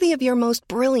diamonds worthy of your most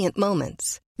brilliant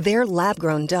moments. Their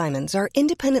lab-grown diamonds are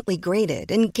independently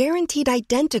graded and guaranteed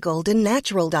identical to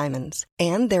natural diamonds,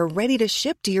 and they're ready to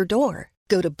ship to your door.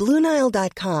 Go to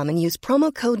BlueNile.com and use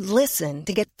promo code LISTEN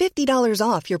to get $50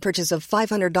 off your purchase of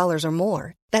 $500 or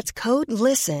more. That's code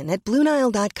LISTEN at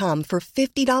BlueNile.com for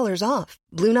 $50 off.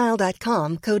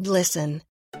 BlueNile.com, code LISTEN.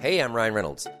 Hey, I'm Ryan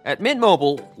Reynolds. At Mint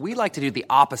Mobile, we like to do the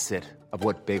opposite of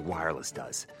what Big Wireless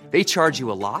does. They charge you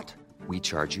a lot, we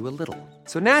charge you a little.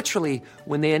 So naturally,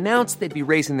 when they announced they'd be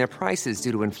raising their prices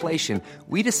due to inflation,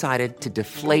 we decided to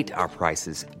deflate our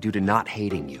prices due to not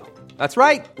hating you. That's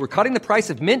right. We're cutting the price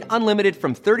of Mint Unlimited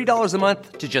from $30 a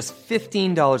month to just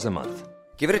 $15 a month.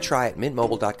 Give it a try at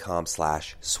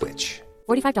mintmobile.com/switch.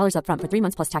 $45 up front for 3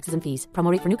 months plus taxes and fees. Promo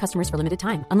rate for new customers for limited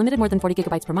time. Unlimited more than 40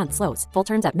 gigabytes per month. Slows full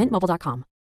terms at mintmobile.com.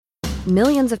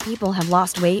 Millions of people have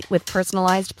lost weight with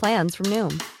personalized plans from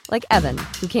Noom. Like Evan,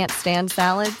 who can't stand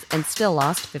salads and still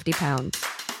lost 50 pounds.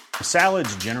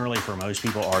 Salads generally for most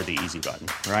people are the easy button,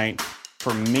 right?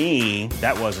 For me,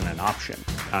 that wasn't an option.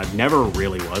 I never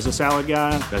really was a salad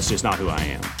guy. That's just not who I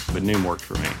am. But Noom worked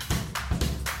for me.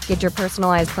 Get your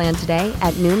personalized plan today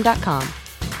at Noom.com.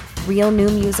 Real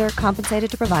Noom user compensated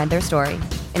to provide their story.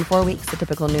 In 4 weeks, the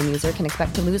typical Noom user can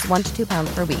expect to lose 1 to 2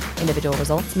 pounds per week. Individual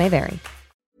results may vary.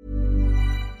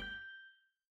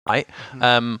 Right,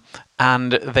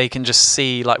 and they can just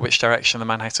see which direction the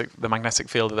magnetic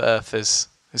field of the Earth is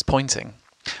pointing,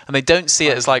 and they don't see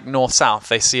it as north south.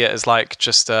 They see it as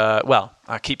just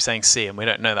I keep saying see, and we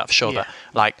don't know that for sure, but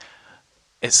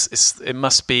it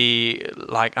must be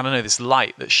I don't know, this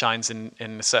light that shines in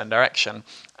a certain direction,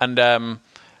 and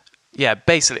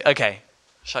basically, okay,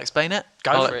 shall I explain it?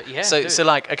 Go for it. Yeah. So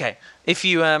okay, if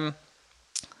you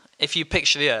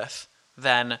picture the Earth,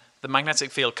 then the magnetic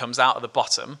field comes out of the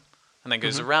bottom and then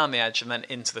goes around the edge and then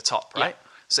into the top, right? Yeah.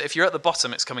 So if you're at the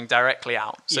bottom, it's coming directly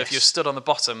out. So if you're stood on the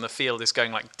bottom, the field is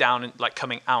going down and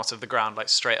coming out of the ground,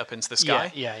 straight up into the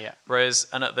sky. Yeah. Whereas,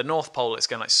 and at the North Pole, it's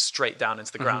going straight down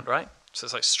into the ground, right? So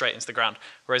it's straight into the ground.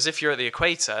 Whereas if you're at the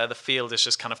equator, the field is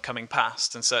just kind of coming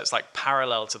past, and so it's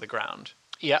parallel to the ground.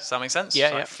 Yeah. Does that make sense? Yeah,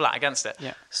 It's like yeah. flat against it.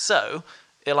 Yeah. So,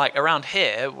 like around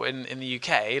here in the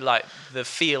UK, like the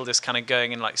field is kind of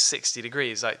going in like 60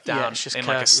 degrees, like down it's just in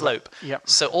like a curved, slope. Yep.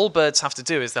 So all birds have to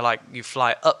do is they're like, you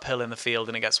fly uphill in the field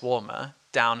and it gets warmer,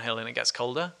 downhill and it gets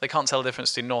colder. They can't tell the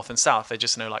difference between north and south. They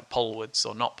just know like polewards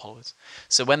or not polewards.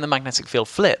 So when the magnetic field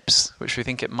flips, which we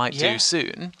think it might Yeah. do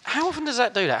soon, How often does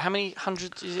that do that? How many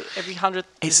hundreds? Is it every 100?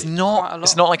 it's Is it quite a not. lot?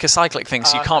 It's not like a cyclic thing,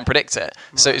 so you okay. can't predict it.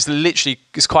 So it's literally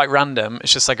quite random.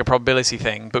 It's just like a probability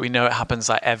thing, but we know it happens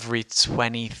like every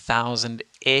 20,000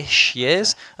 ish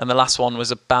years, and the last one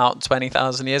was about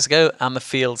 20,000 years ago. And the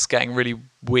field's getting really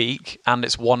weak, and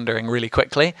it's wandering really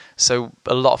quickly. So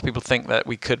a lot of people think that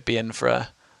we could be in for a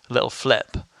little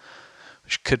flip,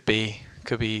 which could be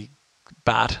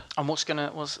bad. And what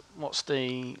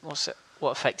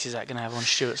effect is that going to have on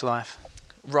Stuart's life?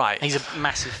 Right. He's a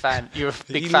massive fan. You're a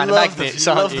big You fan of love the- magnets,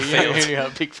 you aren't love you? the field. You're a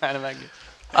big fan of magnets.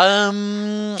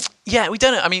 Yeah, we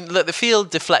don't know. I mean, look, the field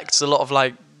deflects a lot of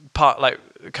like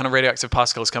kind of radioactive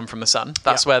particles come from the sun.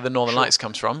 That's where the northern lights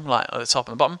comes from, like at the top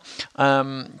and the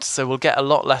bottom. So we'll get a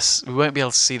lot less. We won't be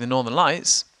able to see the northern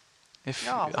lights.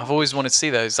 I've always wanted to see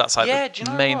those. That's like do you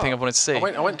know main what? thing I've wanted to see.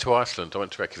 I went to Iceland. I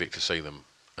went to Reykjavik to see them,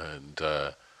 and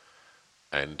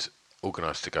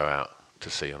organised to go out to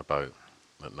sea on a boat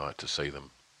at night to see them.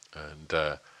 And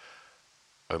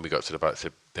when we got to the boat,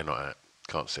 said they're not out,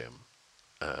 can't see them.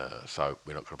 So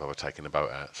we're not going to bother taking the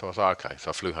boat out. So I was like, okay. So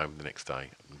I flew home the next day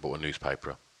and bought a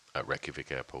newspaper at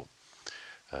Reykjavik Airport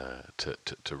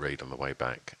to read on the way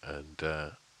back. And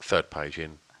third page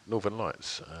in, Northern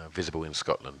Lights visible in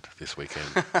Scotland this weekend.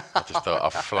 I just thought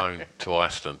I've flown to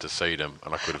Iceland to see them,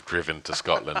 and I could have driven to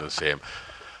Scotland and see them.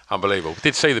 Unbelievable. We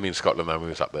did see them in Scotland though when we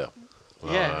was up there.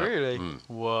 Yeah, really?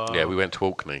 Whoa. Yeah, we went to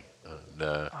Orkney. And,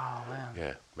 Oh, wow.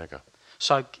 yeah, mega.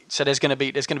 So there's going to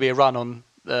be a run on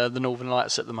the Northern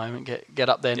Lights at the moment. Get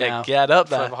up there now. Get up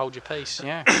there. Forever hold your peace.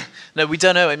 Yeah. No, we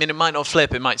don't know. I mean, it might not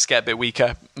flip. It might just get a bit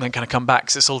weaker and then kind of come back.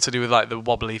 Because it's all to do with like the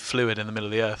wobbly fluid in the middle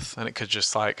of the Earth, and it could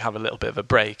just like have a little bit of a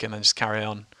break and then just carry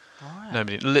on. Right.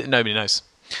 Nobody knows.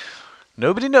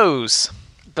 Nobody knows.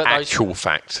 But Actual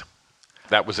fact.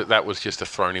 That was just a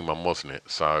thrown-in one, wasn't it?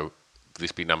 So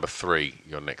this be number 3.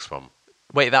 Your next one.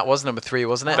 Wait, that was number 3,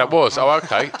 wasn't it? That was. Oh,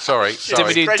 okay. Sorry.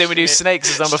 Did we do snakes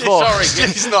as number 4? Sorry,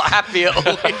 he's not happy at all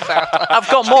with that. I've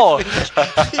got more.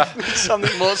 Give me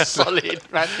something more solid,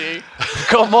 Matthew.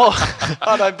 Got more.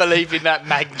 I don't believe in that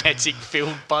magnetic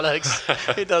field bollocks.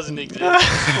 It doesn't exist.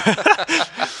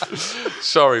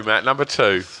 Sorry, Matt. Number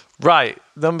 2. Right,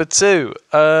 number 2.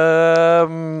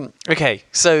 Okay,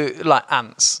 so like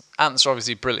ants. Ants are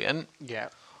obviously brilliant. Yeah.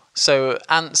 So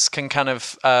ants can kind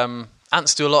of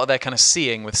ants do a lot of their kind of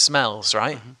seeing with smells,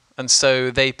 right? Mm-hmm. And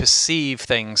so they perceive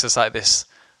things as like this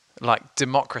like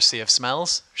democracy of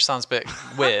smells, which sounds a bit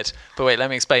weird. But wait, let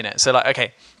me explain it. So like,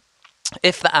 okay,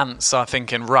 if the ants are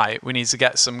thinking, right, we need to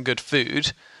get some good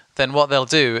food, then what they'll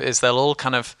do is they'll all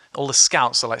the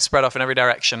scouts are like spread off in every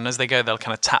direction. As they go, they'll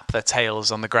kind of tap their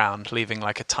tails on the ground, leaving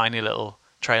like a tiny little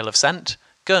trail of scent.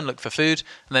 Go and look for food.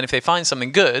 And then if they find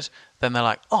something good, then they're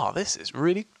like, oh, this is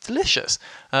really delicious.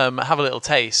 Have a little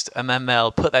taste. And then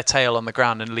they'll put their tail on the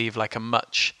ground and leave like a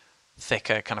much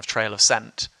thicker kind of trail of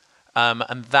scent.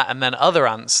 And then other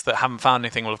ants that haven't found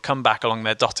anything will have come back along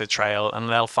their dotted trail, and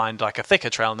they'll find like a thicker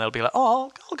trail, and they'll be like,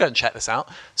 oh, I'll go and check this out.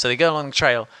 So they go along the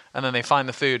trail, and then they find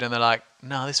the food, and they're like,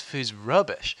 no, this food's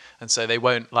rubbish. And so they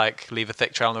won't like leave a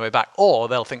thick trail on the way back, or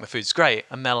they'll think the food's great,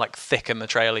 and they'll like thicken the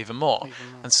trail even more.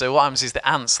 And so what happens is the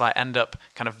ants like end up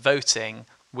kind of voting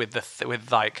with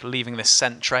with like leaving this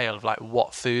scent trail of like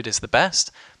what food is the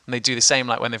best. And they do the same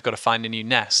like when they've got to find a new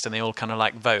nest, and they all kind of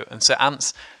like vote. And so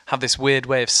ants have this weird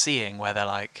way of seeing where they're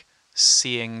like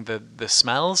seeing the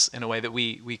smells in a way that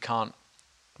we can't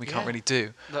really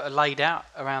do. That are laid out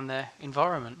around their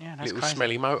environment. Yeah, that's Little crazy.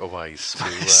 smelly motorways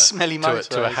to, Smelly motorways.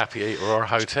 to a happy eater or a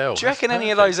hotel. Do you reckon any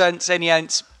of those any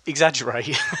ants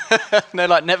exaggerate? They're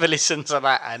like, never listen to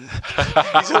that ant.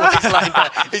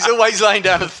 He's always laying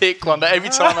down a thick one, but every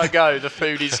time I go, the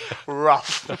food is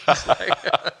rough.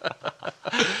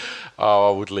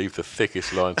 Oh, I would leave the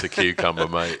thickest line to cucumber,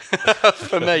 mate.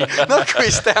 For me. Not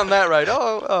Chris down that road.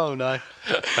 Oh no.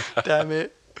 Damn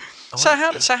it. So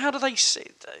how do they see?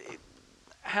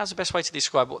 How's the best way to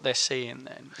describe what they're seeing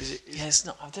then? Is it? Yeah, it's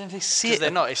not. I don't know if they see it. Because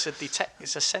they're not.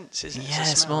 It's a sense, isn't it? Yeah,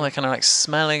 it's more like kind of like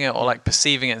smelling it or like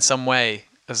perceiving it in some way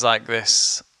as like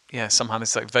this. Yeah, somehow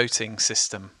this like voting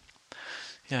system.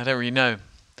 Yeah, I don't really know,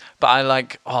 but I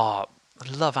like. Oh, I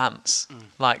love ants.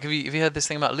 Like, have you heard this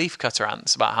thing about leafcutter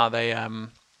ants? About how they have.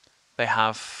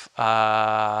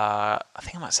 I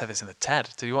think I might have said this in the TED.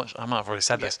 Did you watch? I might have already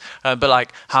said this. But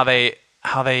like how they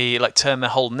how they like turn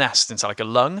their whole nest into like a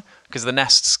lung, because the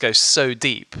nests go so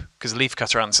deep, because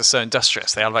leafcutter ants are so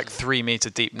industrious. They have like 3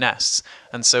 meter deep nests,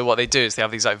 and so what they do is they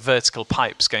have these like vertical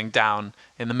pipes going down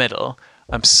in the middle,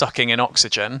 sucking in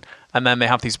oxygen, and then they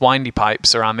have these windy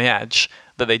pipes around the edge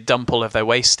that they dump all of their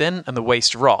waste in, and the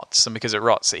waste rots, and because it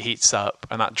rots, it heats up,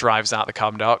 and that drives out the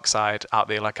carbon dioxide out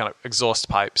the like kind of exhaust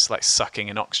pipes, like sucking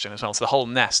in oxygen as well. So the whole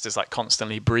nest is like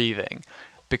constantly breathing.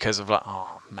 Because of like,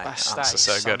 oh mate, ants are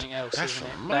so good. Else, that's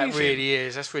amazing. That really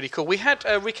is. That's really cool. We had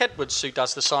Rick Edwards, who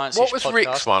does the Science. What was podcast.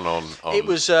 Rick's one on? It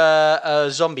was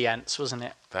zombie ants, wasn't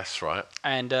it? That's right.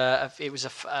 And it was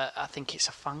I think it's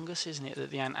a fungus, isn't it, that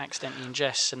the ant accidentally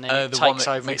ingests, and then it the takes one that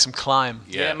over. Makes them climb.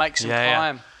 Yeah, it makes them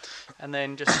climb, and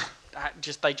then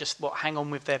they just hang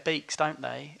on with their beaks, don't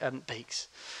they? Beaks,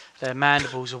 their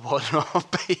mandibles or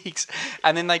whatnot, beaks,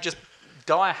 and then they just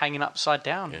die hanging upside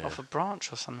down off a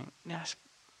branch or something. Yeah.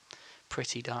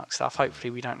 Pretty dark stuff. Hopefully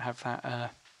we don't have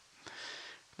that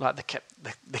like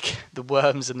the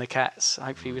worms and the cats.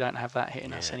 Hopefully we don't have that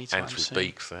hitting us anytime soon. Ants with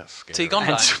beaks, that's scary. So you got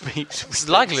ants with beaks. It's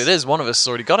likely it is. One of us has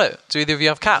already got it. Do either of you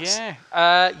have cats?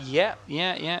 Yeah.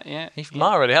 Yeah. You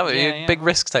might already have it. You're a big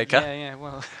risk taker. Yeah.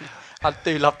 Well, I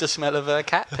do love the smell of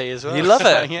cat pee as well. You love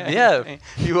it? Yeah.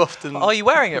 You often... Oh, you're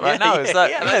wearing it right now? Is that?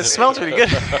 Yeah, it smells really good.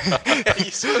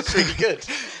 It smells really good.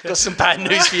 Got some bad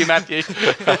news for you, Matthew.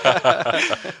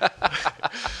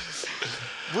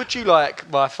 Would you like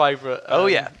my favourite...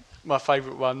 my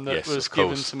favourite one that was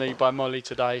given to me by Molly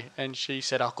today, and she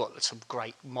said, I've got some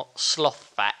great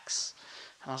sloth facts.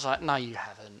 And I was like, no, you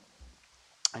haven't.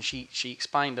 And she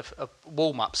explained a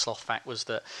warm-up sloth fact was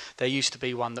that there used to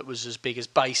be one that was as big as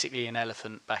basically an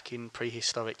elephant back in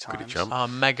prehistoric times. Could it jump?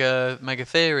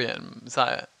 Megatherium, is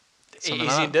that it? It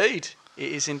is indeed.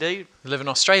 It is indeed. They live in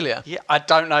Australia? Yeah, I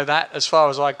don't know that. As far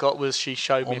as I got was she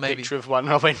showed me a picture of one.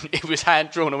 I went, it was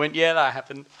hand-drawn. I went, yeah, that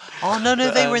happened. Oh, no,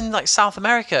 but, they were in like South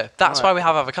America. That's why we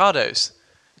have avocados.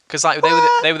 Because like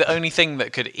they were the only thing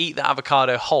that could eat the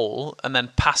avocado whole and then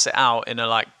pass it out in a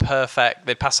like perfect.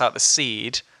 They'd pass out the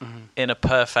seed in a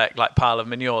perfect like pile of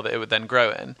manure that it would then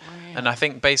grow in. Yeah. And I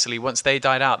think basically once they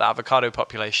died out, the avocado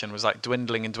population was like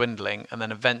dwindling, and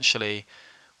then eventually,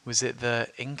 was it the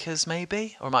Incas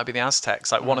maybe, or it might be the Aztecs?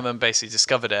 Like one of them basically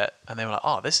discovered it, and they were like,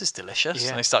 "Oh, this is delicious,"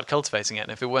 and they started cultivating it.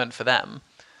 And if it weren't for them,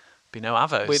 be no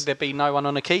avos. There'd be no one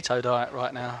on a keto diet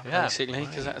right now, basically,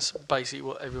 because that's basically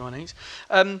what everyone eats.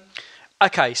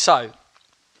 Okay, so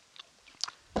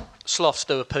sloths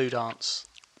do a poo dance.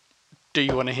 Do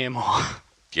you want to hear more?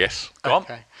 Yes. Go on.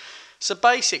 Okay. So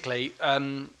basically,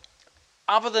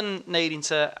 other than needing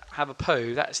to have a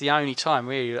poo, that's the only time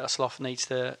really that a sloth needs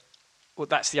to. Well,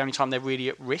 that's the only time they're really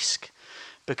at risk,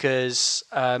 because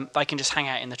they can just hang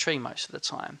out in the tree most of the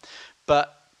time,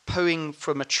 but pooing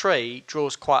from a tree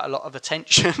draws quite a lot of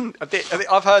attention.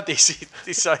 I've heard this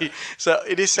say, so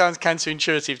it sounds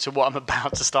counterintuitive to what I'm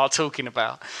about to start talking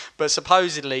about. But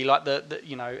supposedly, like the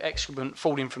excrement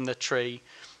falling from the tree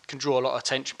can draw a lot of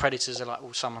attention. Predators are like,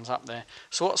 well, someone's up there.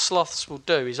 So what sloths will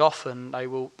do is often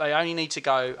they only need to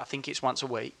go, I think it's once a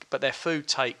week, but their food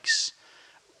takes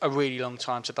a really long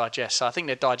time to digest. So I think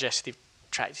their digestive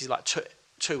tract is like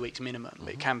two weeks minimum,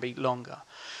 but it can be longer.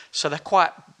 So they're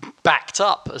quite backed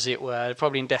up, as it were. They're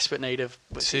probably in desperate need of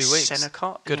 2 weeks.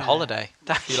 Senecot. Good holiday.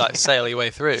 You like sail your way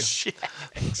through. Yeah,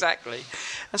 exactly.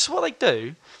 And so what they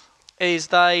do is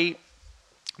they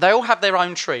all have their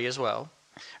own tree as well,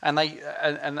 and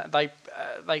they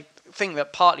think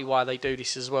that partly why they do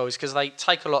this as well is because they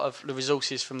take a lot of the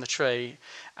resources from the tree,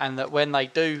 and that when they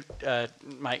do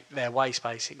make their waste,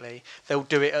 basically, they'll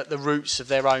do it at the roots of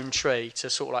their own tree to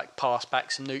sort of like pass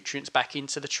back some nutrients back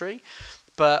into the tree.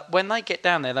 But when they get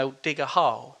down there, they'll dig a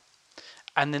hole,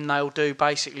 and then they'll do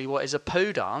basically what is a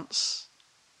poo dance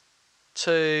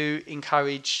to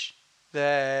encourage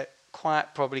their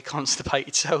quite probably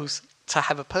constipated cells to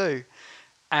have a poo.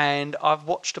 And I've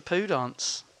watched a poo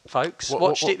dance, folks.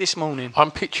 Watched it this morning. I'm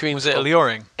picturing... Was it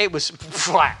alluring? It was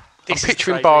flat. I'm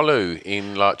picturing Baloo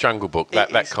in like Jungle Book,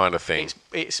 that kind of thing.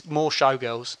 It's more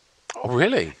showgirls. Oh,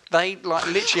 really? They like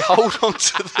literally hold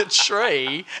onto the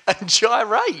tree and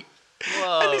gyrate.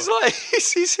 Whoa. And it's like,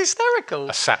 it's hysterical.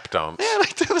 A sap dance. Yeah,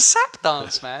 they do a sap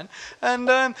dance, man. And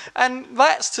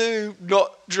that's to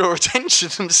not draw attention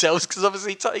to themselves, because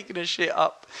obviously taking a shit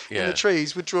up in the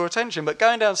trees would draw attention. But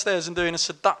going downstairs and doing a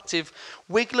seductive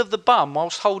wiggle of the bum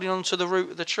whilst holding onto the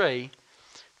root of the tree,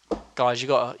 guys, you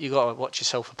got to watch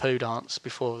yourself a poo dance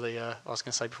before the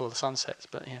before the sun sets,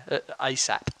 but yeah,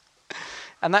 ASAP.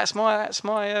 And that's my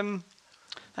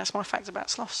fact about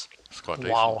sloths. It's quite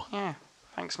decent. Wow. Yeah.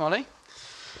 Thanks, Molly.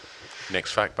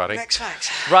 Next fact, buddy. Next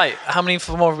fact. Right, how many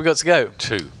more have we got to go?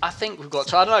 2. I think we've got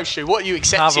to. I don't know, Stu. What are you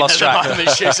accepting? I've lost track.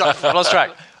 I've I've lost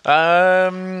track.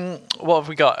 What have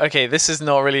we got? Okay, this is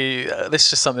not really. This is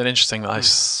just something interesting that I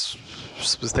was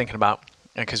thinking about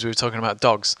because we were talking about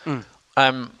dogs. Do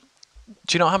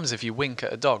you know what happens if you wink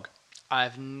at a dog?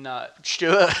 I've no.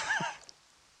 Stuart.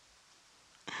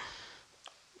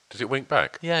 Does it wink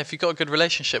back? Yeah, if you've got a good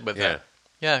relationship with Yeah. it.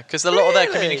 Yeah, because a lot of their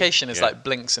Really? communication is Yeah. like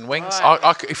blinks and winks.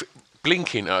 If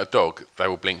blinking at a dog, they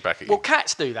will blink back at you. Well,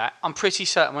 cats do that. I'm pretty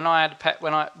certain. When I had a pet,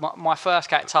 my first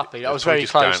cat Tuppy, I was You're very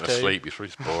just close going to. to sleep. You're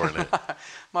just boring it.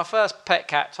 My first pet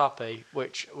cat Tuppy,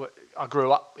 which I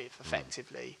grew up with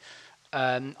effectively.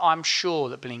 I'm sure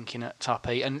that blinking at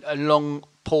Tuppy and a long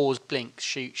paused blinks,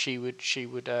 she would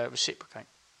reciprocate.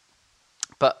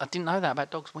 But I didn't know that about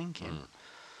dogs winking.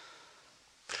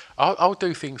 I'll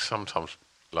do things sometimes,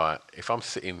 like if I'm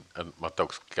sitting and my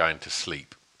dog's going to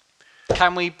sleep.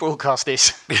 Can we broadcast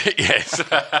this? Yes.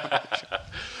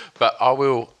 But I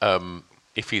will,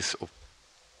 if he's sort of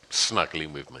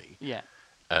snuggling with me. Yeah.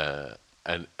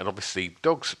 And obviously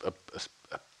dogs are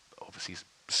obviously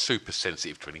super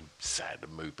sensitive to any sound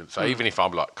and movement. So even if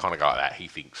I'm like kind of like that, he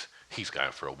thinks he's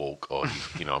going for a walk, or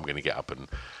he's, I'm going to get up and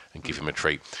give him a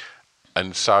treat.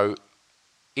 And so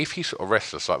if he's sort of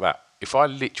restless like that, if I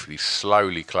literally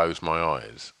slowly close my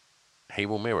eyes, he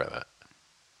will mirror that.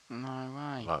 No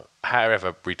way. Like,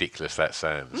 however ridiculous that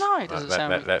sounds. No, it doesn't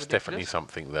sound That's ridiculous. definitely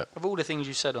something that. Of all the things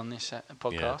you said on this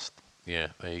podcast, Yeah,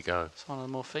 there you go. it's one of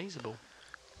the more feasible.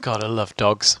 God, I love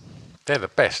dogs. They're the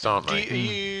best, aren't Do they?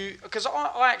 you? Because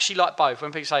I actually like both.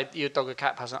 When people say you're a dog or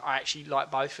cat person, I actually like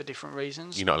both for different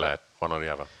reasons. You're not allowed one or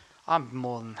the other. I'm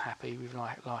more than happy with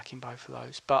liking both of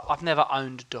those. But I've never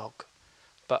owned a dog.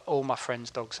 But all my friends'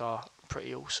 dogs are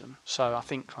pretty awesome. So I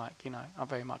think, I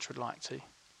very much would like to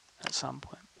at some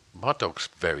point. My dog's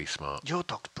very smart. Your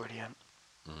dog's brilliant.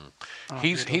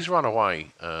 He's run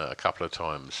away a couple of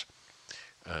times,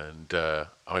 and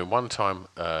one time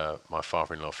my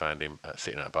father-in-law found him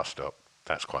sitting at a bus stop.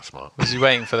 That's quite smart. Was he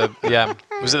waiting for the? Yeah.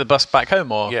 Was it the bus back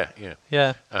home or? Yeah.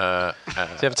 Yeah. Did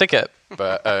you have a ticket?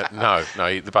 But no,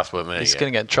 the bus wasn't there. He's yet.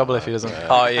 going to get in trouble if he doesn't.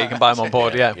 You can buy him on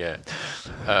board. Yeah.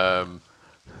 Yeah.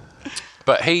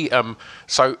 But he,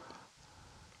 so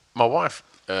my wife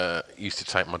used to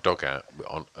take my dog out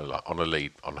on a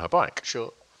lead on her bike.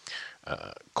 Sure.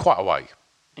 Quite a way.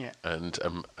 Yeah.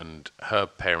 And her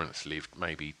parents lived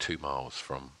maybe 2 miles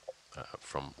from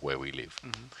where we live.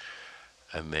 Mm-hmm.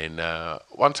 And then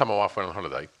one time my wife went on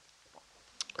holiday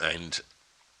and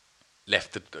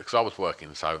left because I was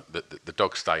working, so the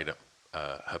dog stayed at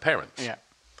her parents. Yeah.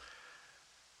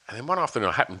 And then one afternoon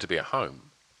I happened to be at home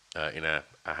in a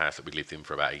house that we lived in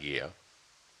for about a year,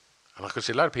 and I could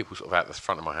see a load of people sort of out the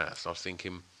front of my house, and I was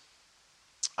thinking,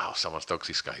 oh, someone's dog's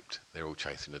escaped. They're all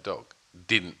chasing the dog.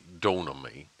 Didn't dawn on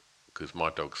me, because my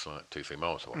dog's like 2-3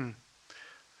 miles away,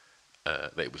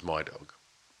 that it was my dog.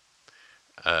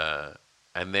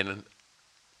 And then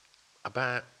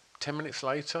about 10 minutes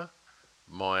later,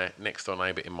 my next door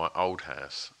neighbour in my old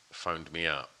house phoned me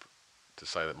up to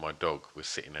say that my dog was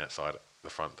sitting outside the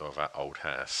front door of our old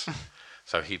house.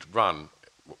 So he'd run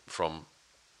from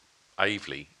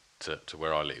Aveley to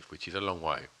where I live, which is a long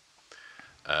way,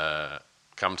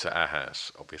 come to our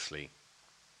house,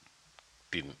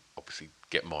 didn't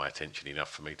get my attention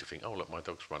enough for me to think, oh, look, my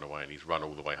dog's run away, and he's run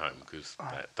all the way home, because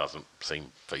that doesn't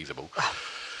seem feasible.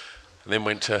 And then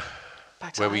went to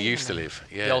where we used to live.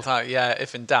 Yeah. The old house,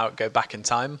 if in doubt, go back in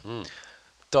time.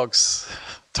 Dogs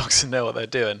know what they're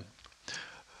doing.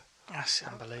 That's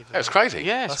unbelievable. That was crazy.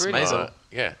 Yeah, it's That's really amazing.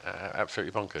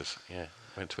 Absolutely bonkers. Yeah,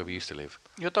 went to where we used to live.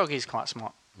 Your dog is quite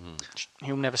smart.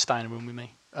 He'll never stay in a room with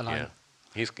me alone. Yeah,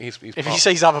 he's If he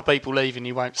sees other people leaving,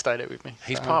 he won't stay there with me.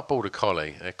 He's part border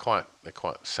collie. They're quite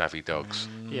savvy dogs.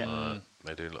 Yeah.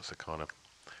 They do lots of kind of.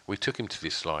 We took him to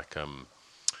this sort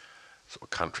of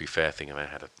country fair thing, and they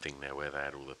had a thing there where they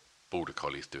had all the border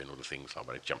collies doing all the things, like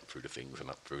where they jump through the things and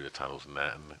up through the tunnels and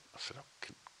that. And I said,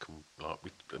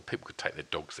 people could take their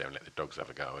dogs there and let their dogs have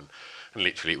a go. And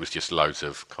literally, it was just loads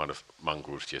of kind of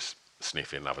mongrels just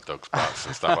sniffing other dogs' butts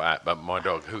and stuff like that. But my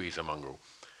dog, who is a mongrel,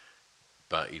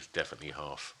 but he's definitely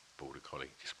half border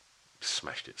collie, just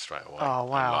smashed it straight away. Oh,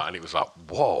 wow. And it was like,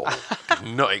 whoa,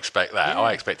 did not expect that.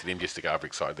 I expected him just to go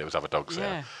overexcited. There was other dogs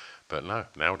there. But no,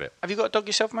 nailed it. Have you got a dog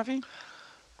yourself, Matthew?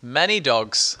 Many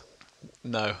dogs.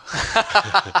 No.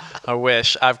 I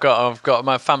wish. I've got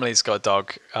my family's got a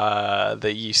dog that I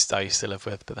used to live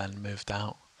with, but then moved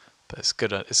out. But it's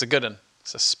good. It's a good one.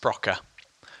 It's a Sprocker.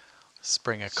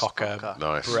 Springer Cocker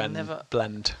Nice.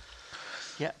 blend.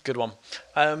 Yeah. Good one.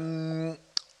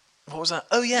 What was that?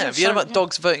 Oh yeah, have you heard about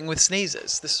dogs voting with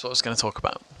sneezes? This is what I was going to talk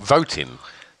about. Voting?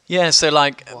 Yeah, so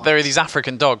like there are these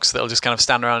African dogs that'll just kind of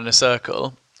stand around in a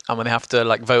circle, and when they have to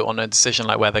like vote on a decision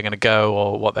like where they're going to go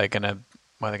or where they're going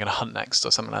to hunt next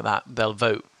or something like that, they'll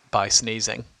vote by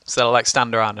sneezing. So they'll like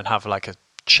stand around and have like a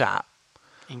chat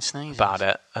about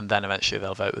it, and then eventually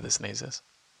they'll vote with the sneezes.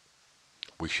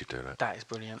 We should do that. That is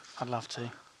brilliant. I'd love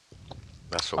to.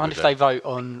 That's what I wonder if they vote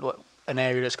on an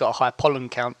area that's got a high pollen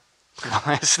count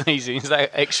by sneezing. Is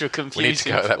that extra confusing? We need to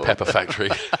go to that pepper factory.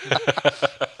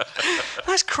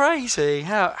 That's crazy.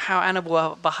 How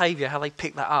animal behaviour, how they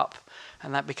pick that up,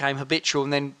 and that became habitual.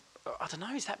 And then I don't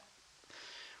know.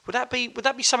 Would that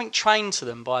be something trained to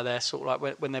them by their sort of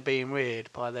like when they're being reared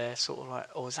by their sort of like,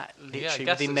 or is that literally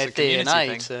within their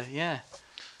DNA?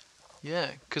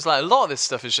 Yeah, because like a lot of this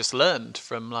stuff is just learned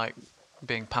from like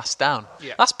being passed down.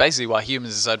 Yeah. That's basically why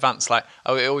humans are so advanced. Like,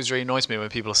 it always really annoys me when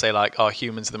people say like, "Oh,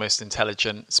 humans are the most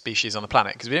intelligent species on the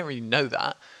planet," because we don't really know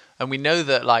that, and we know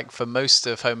that like for most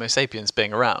of Homo sapiens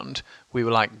being around, we were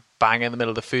like bang in the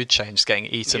middle of the food chain, just getting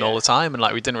eaten all the time, and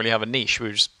like we didn't really have a niche. We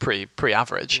were just pretty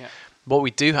average. Yeah. What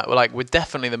we do have, we're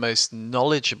definitely the most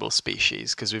knowledgeable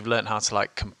species because we've learned how to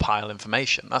like compile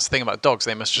information. That's the thing about dogs;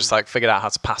 they must just like figured out how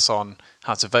to pass on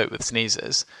how to vote with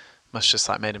sneezes. Must just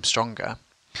like made them stronger.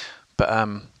 But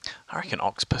I reckon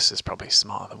octopus is probably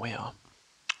smarter than we are.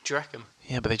 Do you reckon?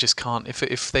 Yeah, but they just can't.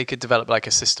 If they could develop like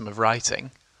a system of writing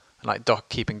and like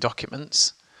keeping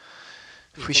documents,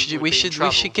 we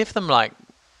should give them like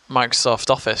Microsoft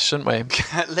Office, shouldn't we?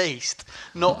 At least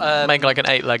not make like an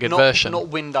 8-legged version. Not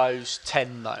Windows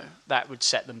 10 though. That would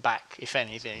set them back, if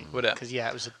anything. Would it? Because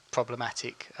it was a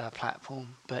problematic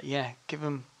platform. But yeah, give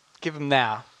them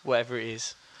now whatever it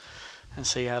is, and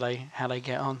see how they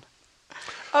get on.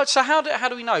 Oh, so how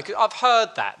do we know? 'Cause I've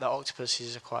heard that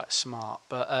octopuses are quite smart,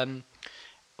 but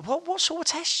what sort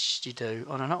of tests do you do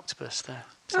on an octopus there?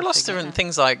 There are lots of different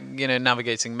things like,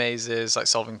 navigating mazes, like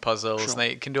solving puzzles, and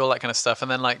they can do all that kind of stuff.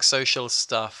 And then like social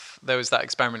stuff. There was that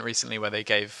experiment recently where they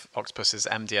gave octopuses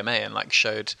MDMA and like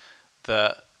showed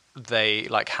that they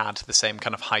like had the same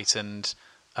kind of heightened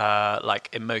like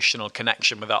emotional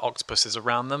connection with our octopuses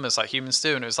around them as like humans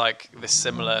do. And it was like this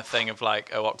similar thing of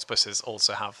like, octopuses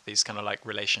also have these kind of like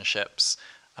relationships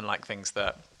and like things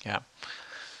that,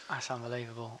 That's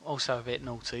unbelievable. Also a bit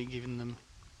naughty, giving them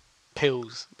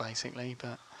pills, basically.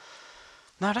 But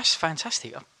no, that's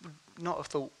fantastic. I would not have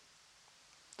thought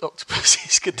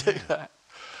octopuses could do that.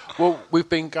 Well, we've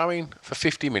been going for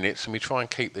 50 minutes and we try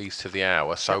and keep these to the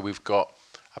hour. So we've got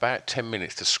about 10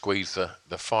 minutes to squeeze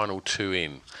the final 2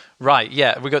 in. Right,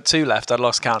 yeah, we've got 2 left. I'd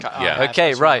lost count. Yeah.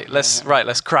 Okay, right.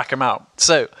 Let's crack them out.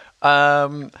 So,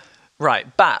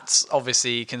 right, bats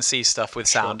obviously can see stuff with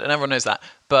sound, and everyone knows that.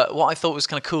 But what I thought was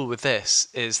kind of cool with this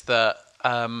is that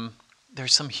there are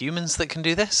some humans that can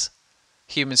do this.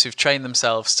 Humans who've trained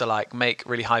themselves to like make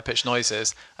really high-pitched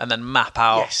noises and then map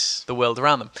out the world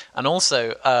around them. And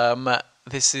also,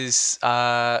 this is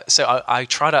so I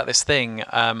tried out this thing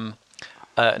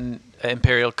at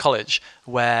Imperial College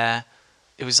where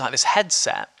it was like this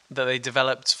headset that they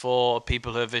developed for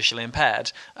people who are visually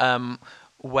impaired,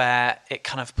 where it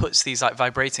kind of puts these like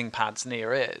vibrating pads near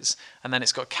your ears, and then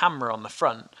it's got a camera on the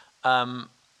front,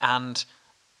 and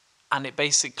it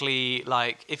basically,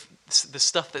 like, if the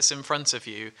stuff that's in front of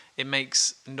you, it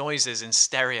makes noises in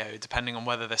stereo depending on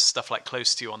whether there's stuff like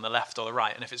close to you on the left or the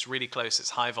right. And if it's really close,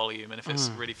 it's high volume, and if it's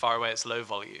really far away, it's low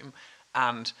volume.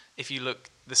 And if you look,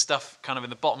 the stuff kind of in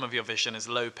the bottom of your vision is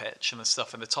low pitch, and the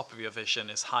stuff in the top of your vision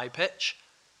is high pitch.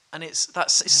 And it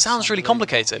sounds really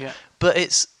complicated, but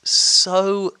it's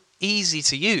so easy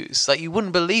to use. Like, you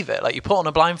wouldn't believe it. Like, you put on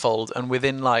a blindfold and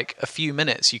within like a few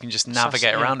minutes you can just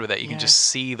navigate around with it. You can just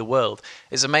see the world.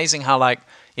 It's amazing how, like,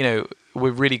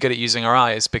 we're really good at using our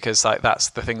eyes because like that's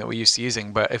the thing that we're used to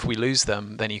using, but if we lose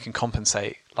them, then you can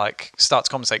start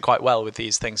to compensate quite well with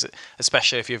these things,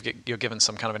 especially if you're given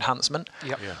some kind of enhancement.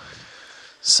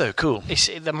 So cool.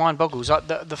 The mind boggles.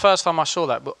 The first time I saw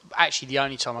that, but actually the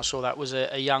only time I saw that, was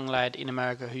a young lad in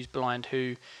America who's blind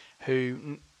who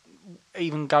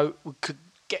even could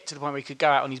get to the point where he could go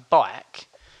out on his bike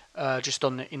just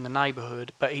in the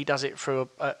neighbourhood, but he does it through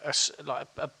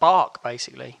a bark,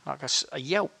 basically, like a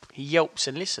yelp. He yelps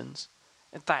and listens.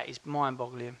 That is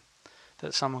mind-boggling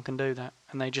that someone can do that,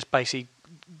 and they just basically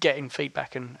getting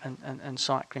feedback and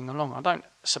cycling along. I don't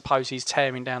suppose he's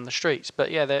tearing down the streets, but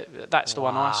yeah, that's the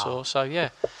one I saw. So yeah.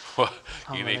 Well,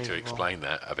 you need to explain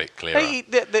that a bit clearer.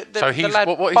 The lad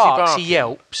what barks, he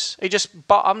yelps.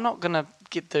 I'm not going to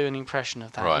do an impression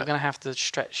of that. Right. I'm going to have to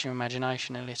stretch your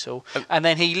imagination a little. And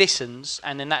then he listens,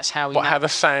 and then that's how he... how the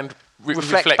sound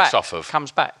reflects back, off of?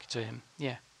 Comes back to him,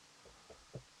 yeah.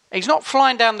 He's not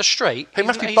flying down the street. He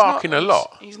must be barking a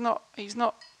lot. He's not.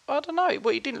 I don't know.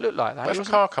 Well, he didn't look like that. But if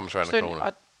a car comes around the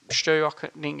corner. Stu, I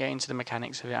didn't get into the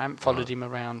mechanics of it. I haven't followed him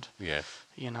around. Yeah.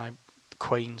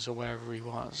 Queens or wherever he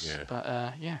was. Yeah. But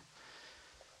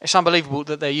it's unbelievable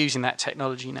that they're using that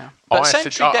technology now. But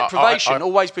sensory deprivation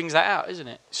always brings that out, isn't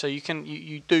it? So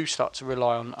you do start to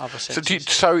rely on other senses.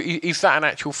 So is that an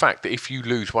actual fact that if you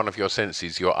lose one of your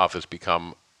senses, your others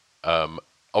become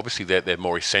obviously they're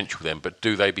more essential then, but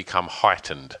do they become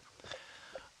heightened?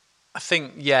 I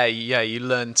think you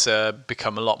learn to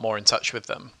become a lot more in touch with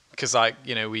them. Because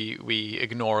we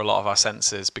ignore a lot of our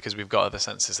senses because we've got other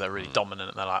senses that are really dominant,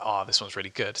 and they're like, oh, this one's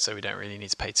really good, so we don't really need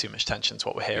to pay too much attention to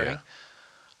what we're hearing.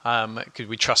 Because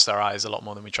we trust our eyes a lot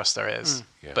more than we trust our ears.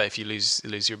 But if you lose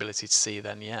your ability to see,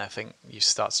 then I think you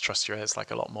start to trust your ears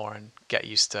like a lot more and get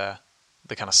used to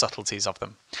the kind of subtleties of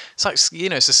them. It's like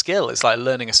it's a skill. It's like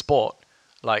learning a sport,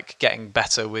 like getting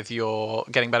better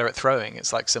at throwing.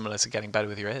 It's like similar to getting better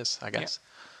with your ears, I guess.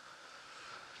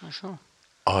 Yeah. Sure.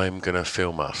 I'm going to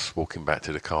film us walking back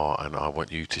to the car, and I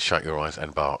want you to shut your eyes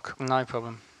and bark. No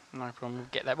problem. We'll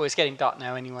get that. Well, it's getting dark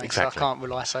now anyway, exactly. So I can't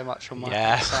rely so much on my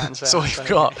that's all you've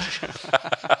got.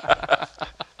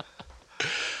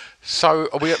 So,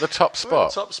 are we at the top spot? We're at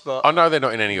the top spot. I know they're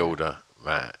not in any order,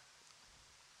 Matt.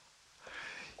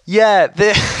 Yeah,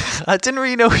 I didn't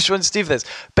really know which one to do for this.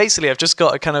 Basically, I've just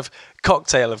got a kind of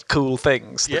cocktail of cool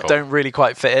things that don't really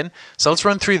quite fit in. So I'll just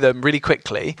run through them really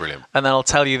quickly. Brilliant. And then I'll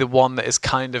tell you the one that is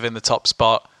kind of in the top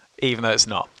spot, even though it's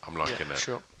not. I'm liking that.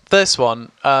 Sure. First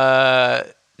one,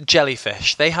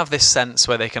 jellyfish. They have this sense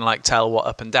where they can tell what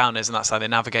up and down is, and that's how they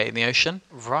navigate in the ocean.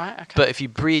 Right, okay. But if you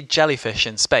breed jellyfish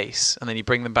in space and then you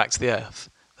bring them back to the Earth,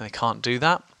 they can't do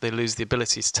that. They lose the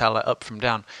ability to tell it up from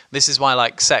down. This is why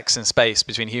sex in space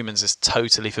between humans is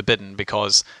totally forbidden,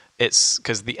 because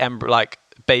the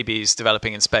babies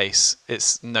developing in space,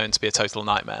 it's known to be a total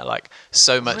nightmare.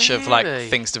 So much of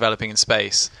things developing in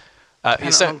space,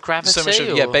 on gravity, so much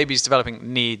of babies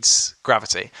developing needs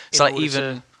gravity. So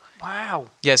wow.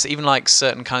 Yeah, so even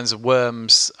certain kinds of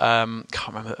worms, can't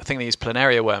remember. I think they use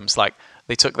planaria worms.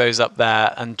 They took those up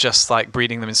there, and just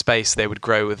breeding them in space, they would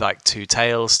grow with 2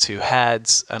 tails, 2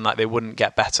 heads, and they wouldn't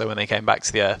get better when they came back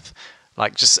to the Earth.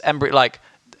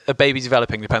 A baby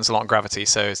developing depends a lot on gravity,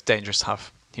 so it's dangerous to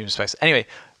have human space. Anyway,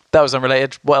 that was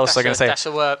unrelated. What else was I going to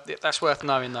say? That's worth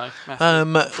knowing, though.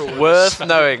 Worth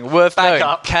knowing.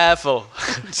 Up. Careful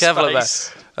up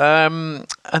there.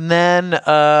 And then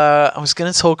I was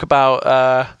going to talk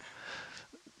about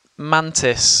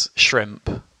mantis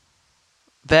shrimp.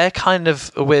 They're kind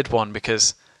of a weird one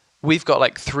because we've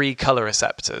got 3 color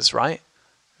receptors, right?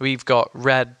 We've got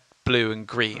red, blue, and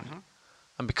green. Mm-hmm.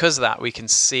 And because of that, we can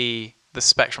see the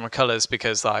spectrum of colors,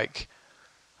 because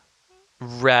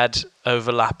red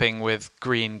overlapping with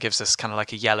green gives us kind of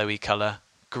a yellowy color.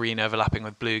 Green overlapping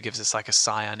with blue gives us a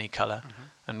cyany color. Mm-hmm.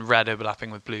 And red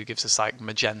overlapping with blue gives us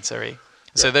magenta-y. Yeah.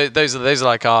 So those are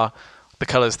the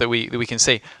colors that we can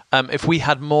see. If we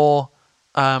had more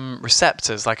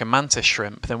receptors like a mantis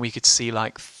shrimp, then we could see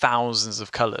thousands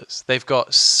of colors. They've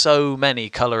got so many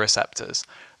color receptors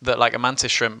that a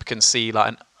mantis shrimp can see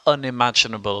an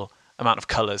unimaginable amount of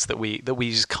colors that we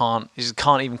just can't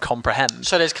even comprehend.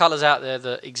 So there's colors out there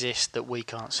that exist that we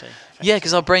can't see. Yeah,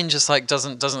 because our brain just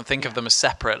doesn't think of them as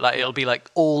separate. It'll be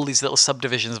all these little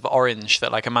subdivisions of orange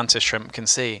that a mantis shrimp can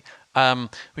see.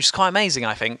 Which is quite amazing,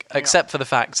 I think, except for the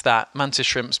fact that mantis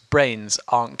shrimps' brains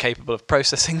aren't capable of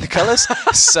processing the colours.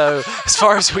 So, as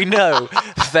far as we know,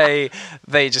 they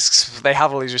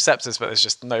have all these receptors, but there's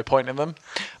just no point in them.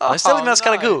 I still think that's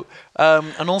kind of cool.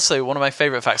 And also, one of my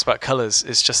favourite facts about colours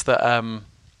is just that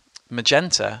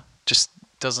magenta just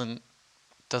doesn't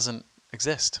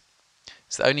exist.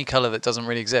 It's the only colour that doesn't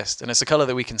really exist, and it's a colour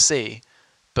that we can see,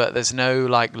 but there's no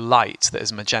light that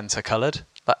is magenta coloured.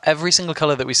 Every single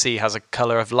colour that we see has a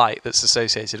colour of light that's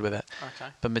associated with it.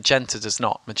 Okay. But magenta does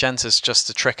not. Magenta's just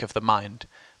a trick of the mind,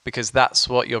 because that's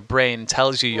what your brain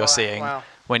tells you you're seeing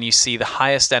when you see the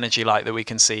highest energy light that we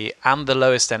can see and the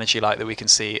lowest energy light that we can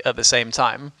see at the same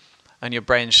time. And your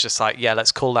brain's just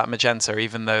let's call that magenta,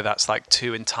 even though that's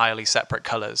 2 entirely separate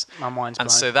colours. My mind's blown.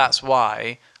 And so that's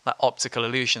why optical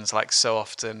illusions so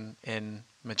often in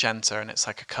magenta, and it's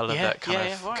a colour that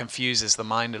kind of confuses the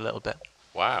mind a little bit.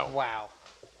 Wow.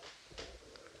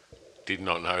 Did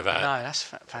not know that. No, that's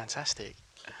fantastic.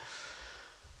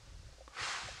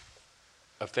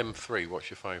 Of them 3,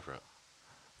 what's your favourite?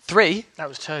 3? That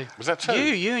was 2. Was that 2?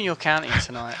 You and your counting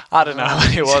tonight. I don't know how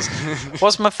many it was.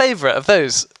 What's my favourite of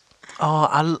those? Oh,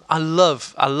 I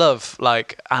love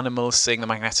animals seeing the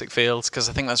magnetic fields, because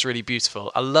I think that's really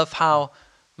beautiful. I love how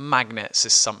magnets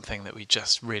is something that we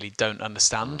just really don't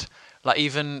understand. Like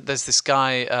even there's this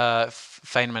guy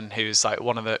Feynman, who's like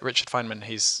Richard Feynman.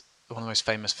 He's one of the most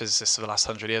famous physicists of the last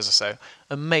 100 years or so.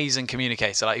 Amazing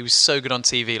communicator. Like he was so good on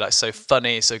TV, like so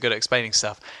funny, so good at explaining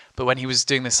stuff. But when he was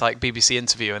doing this like BBC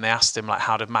interview and they asked him like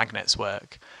how do magnets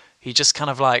work, he just kind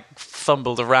of like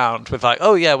fumbled around with like,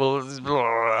 oh yeah, well,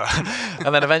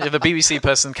 and then eventually the BBC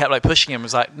person kept like pushing him,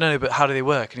 was like, no, but how do they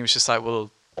work? And he was just like, well,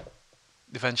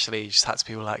 eventually he just had to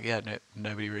be like, yeah, no,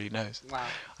 nobody really knows. Wow.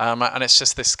 And it's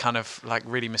just this kind of like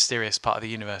really mysterious part of the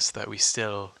universe that we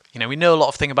still, we know a lot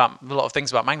of things about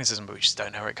magnetism, but we just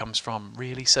don't know where it comes from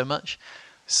really so much.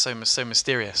 It's so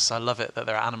mysterious. I love it that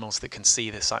there are animals that can see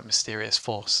this like mysterious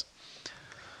force.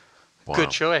 Wow.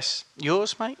 Good choice.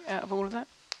 Yours, mate, out of all of that?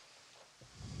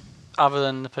 Other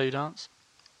than the poo dance?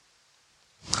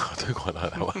 I do quite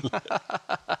like that one.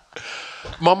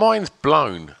 My mind's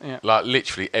blown. Yeah. Like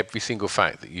literally every single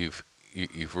fact that you've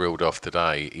reeled off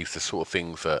today is the sort of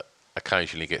things that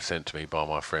occasionally get sent to me by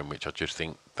my friend, which I just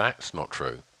think that's not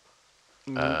true.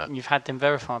 You've had them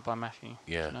verified by Matthew.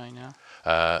 Yeah. You know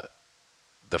now.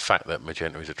 The fact that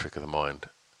magenta is a trick of the mind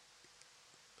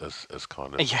has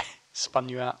kind of spun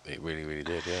you out. It really, really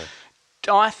did.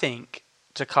 Yeah. I think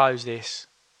to close this,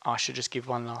 I should just give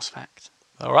one last fact.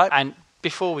 All right. And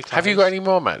before we close, have you got any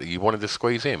more, Matt, that you wanted to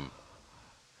squeeze in?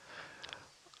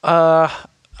 I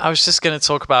was just going to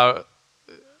talk about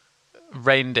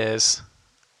reindeers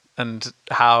and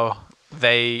how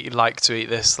they like to eat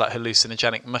this like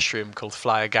hallucinogenic mushroom called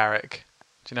fly agaric.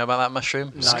 Do you know about that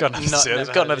mushroom? It's got nothing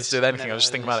to do with anything. I was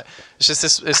just thinking about it. It's just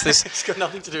this. It's this. It's got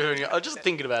nothing to do with anything. I was just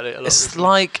thinking about it a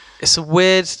lot. It's a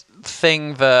weird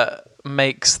thing that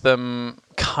makes them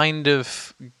kind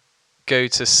of go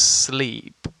to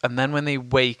sleep, and then when they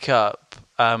wake up,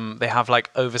 they have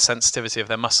like oversensitivity of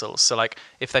their muscles. So like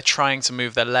if they're trying to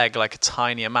move their leg like a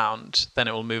tiny amount, then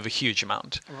it will move a huge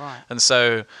amount. Right. And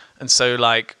so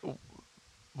like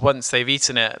once they've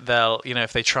eaten it, they'll,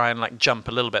 if they try and like jump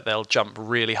a little bit, they'll jump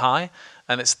really high.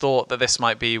 And it's thought that this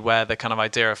might be where the kind of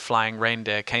idea of flying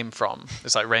reindeer came from.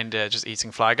 It's like reindeer just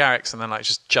eating fly agarics and then like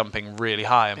just jumping really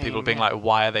high, and people being like,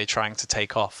 why are they trying to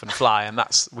take off and fly? And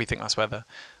we think that's where the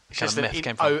kind of myth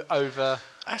came from.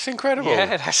 That's incredible.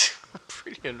 Yeah, that's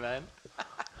brilliant, man.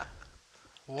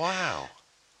 Wow.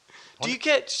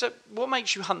 What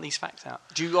makes you hunt these facts out?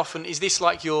 Do you often, is this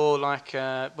like your, like,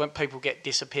 when people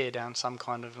disappear down some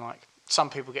kind of like, some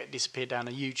people get disappeared down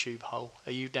a YouTube hole.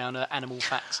 Are you down an animal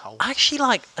facts hole? Actually,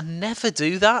 I never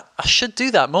do that. I should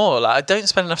do that more. Like, I don't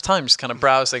spend enough time just kind of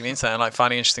browsing the internet and like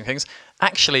finding interesting things.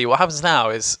 Actually, what happens now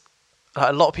is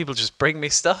a lot of people just bring me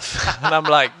stuff, and I'm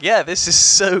like, yeah, this is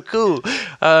so cool.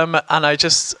 And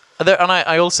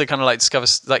I also kind of like discover,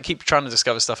 like keep trying to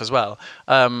discover stuff as well.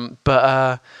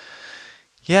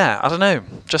 Yeah, I don't know.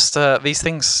 Just these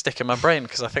things stick in my brain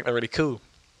because I think they're really cool.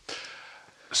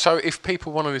 So if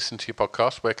people want to listen to your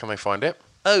podcast, where can they find it?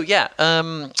 Oh, yeah.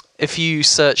 If you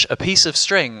search A Piece of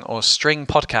String or String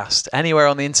Podcast anywhere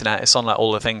on the internet, it's on like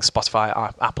all the things, Spotify,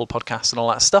 Apple Podcasts and all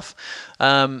that stuff.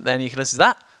 Then you can listen to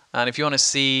that. And if you want to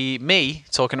see me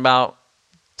talking about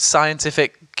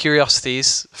scientific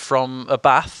curiosities from a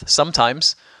bath,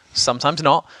 sometimes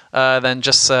not, then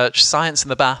just search Science in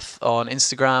the Bath on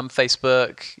Instagram,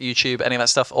 Facebook, YouTube, any of that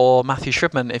stuff, or Matthew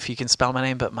Shribman if you can spell my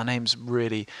name, but my name's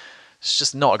really... It's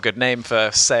just not a good name for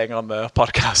saying on the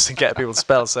podcast and getting people to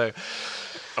spell. So,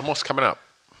 and what's coming up?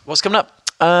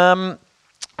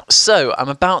 So I'm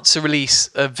about to release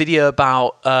a video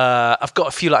about. I've got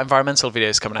a few like environmental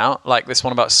videos coming out, like this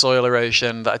one about soil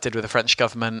erosion that I did with the French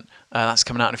government. That's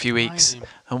coming out in a few weeks,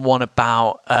 and one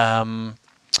about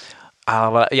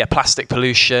plastic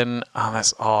pollution.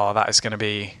 That is going to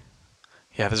be.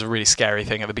 Yeah, there's a really scary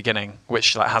thing at the beginning,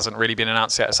 which like hasn't really been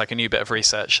announced yet. It's like a new bit of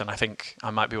research, and I think I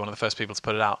might be one of the first people to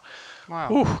put it out.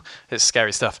 Wow, ooh, it's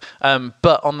scary stuff.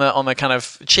 But on the kind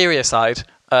of cheerier side,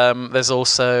 there's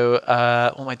also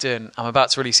what am I doing? I'm about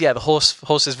to release the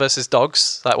horses versus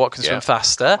dogs, like what can swim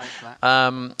faster.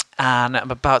 And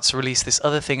I'm about to release this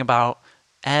other thing about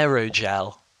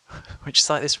aerogel, which is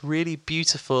like this really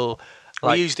beautiful.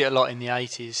 We used it a lot in the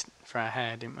 80s. For our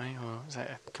hair, didn't we? Or is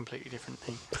that a completely different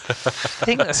thing? I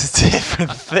think that's a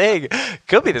different thing.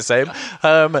 Could be the same.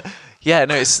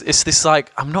 It's this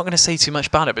like, I'm not going to say too much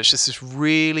about it, but it's just this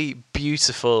really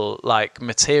beautiful like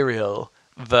material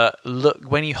that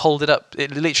when you hold it up,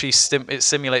 it literally it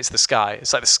simulates the sky.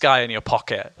 It's like the sky in your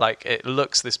pocket. Like it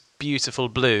looks this beautiful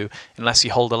blue unless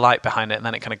you hold a light behind it, and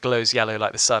then it kind of glows yellow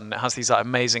like the sun. It has these like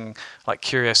amazing, like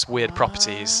curious, weird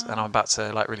properties, and I'm about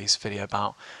to like release a video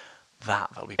about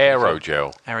that'll be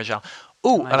aerogel.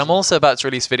 Ooh, and I'm also about to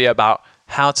release a video about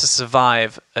how to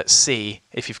survive at sea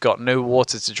if you've got no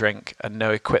water to drink and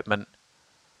no equipment.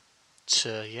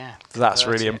 Yeah. That's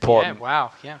really important. Yeah,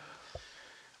 wow, yeah.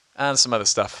 And some other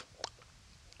stuff.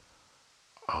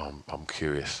 I'm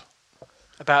curious.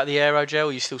 About the aerogel,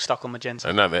 are you still stuck on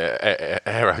magenta? No, the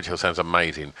aerogel sounds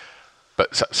amazing.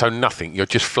 But so nothing. You're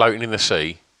just floating in the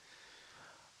sea.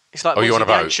 It's like you on a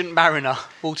the boat? Ancient Mariner.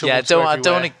 I don't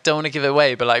want to give it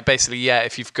away, but like basically, yeah,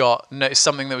 if you've got it's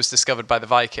something that was discovered by the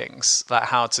Vikings, like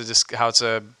how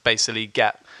to basically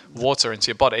get water into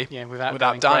your body,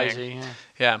 without dying. Crazy,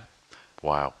 yeah.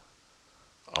 Wow.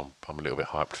 I'm a little bit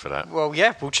hyped for that. Well,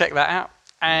 yeah, we'll check that out.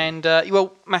 And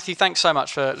well, Matthew, thanks so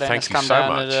much for letting us come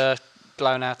down and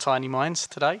blowing our tiny minds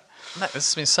today. Mate, this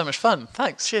has been so much fun.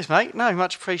 Thanks. Cheers, mate. No,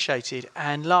 much appreciated.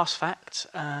 And last fact,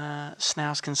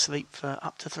 snails can sleep for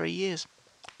up to 3 years.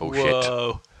 Bullshit.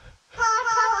 Whoa.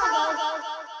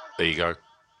 There you go.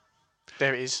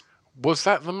 There it is. Was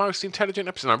that the most intelligent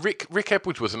episode? No, Rick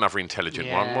Edwards was another intelligent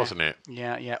one, wasn't it?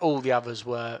 Yeah. All the others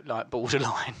were like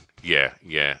borderline. Yeah.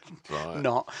 Right.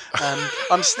 Not.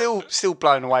 I'm still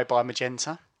blown away by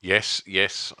magenta. Yes.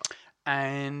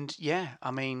 And yeah,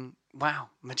 I mean, wow,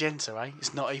 magenta, eh?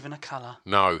 It's not even a colour.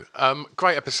 No.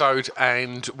 Great episode,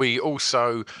 and we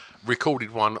also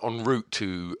recorded one en route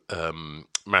to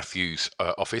Matthew's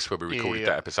office where we recorded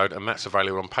that episode, and that's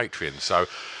available on Patreon. So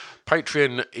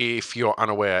Patreon, if you're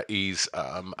unaware, is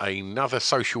another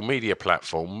social media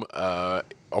platform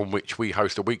on which we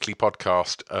host a weekly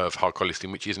podcast of Hardcore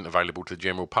Listing, which isn't available to the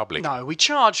general public. No, we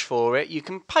charge for it. You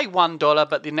can pay $1,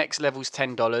 but the next level's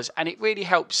 $10, and it really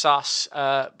helps us,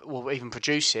 even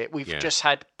produce it. We've just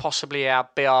had possibly our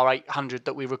BR800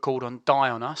 that we record on die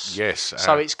on us. Yes.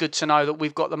 So it's good to know that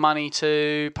we've got the money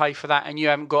to pay for that, and I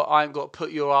haven't got to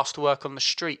put your ass to work on the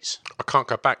streets. I can't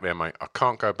go back there, mate. I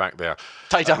can't go back there.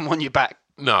 They don't want you back.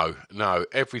 No.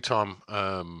 Every time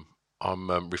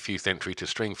I'm refused entry to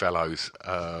Stringfellows.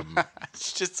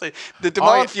 It's just the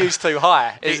demand view's too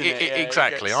high, isn't it?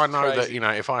 Exactly. I know crazy.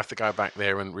 That if I have to go back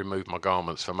there and remove my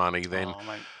garments for money, then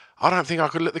I don't think I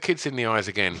could look the kids in the eyes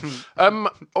again. All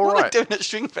what right. are they doing at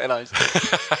Stringfellows?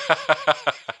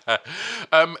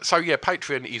 So yeah,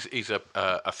 Patreon is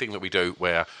a thing that we do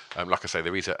where, like I say,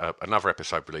 there is another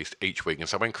episode released each week. And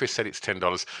so when Chris said it's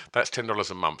 $10, that's $10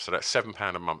 a month. So that's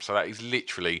 £7 a month. So that is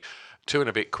literally £2 and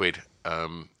a bit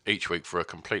each week for a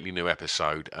completely new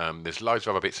episode. There's loads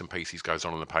of other bits and pieces goes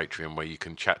on the Patreon where you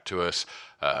can chat to us.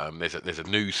 There's a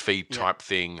news feed type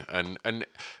thing, and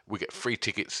we get free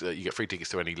tickets. You get free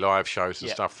tickets to any live shows and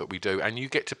stuff that we do, and you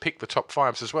get to pick the top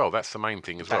fives as well. That's the main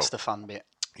thing as well. That's the fun bit.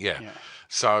 Yeah.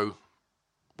 So,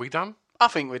 we done? I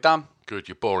think we're done. Good.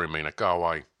 You're boring me. Now go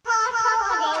away.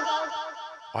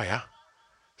 Oh yeah.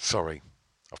 Sorry,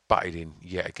 I've butted in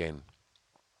yet again.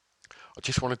 I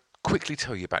just want to quickly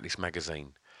tell you about this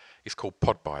magazine. It's called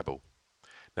Pod Bible.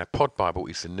 Now, Pod Bible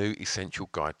is the new essential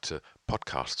guide to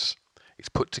podcasts. It's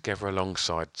put together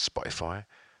alongside Spotify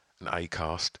and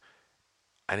Acast,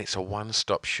 and it's a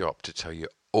one-stop shop to tell you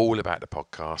all about the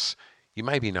podcasts you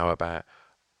maybe know about,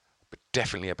 but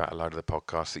definitely about a load of the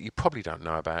podcasts that you probably don't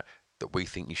know about that we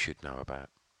think you should know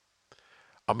about.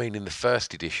 I mean, in the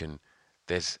first edition,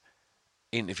 there's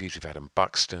interviews with Adam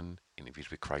Buxton,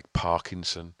 interviews with Craig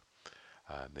Parkinson,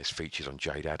 there's features on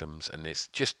Jade Adams, and there's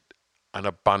just an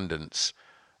abundance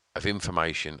of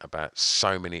information about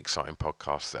so many exciting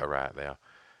podcasts that are out there.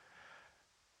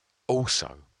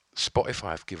 Also,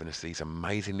 Spotify have given us these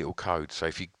amazing little codes. So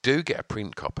if you do get a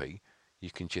print copy,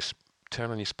 you can just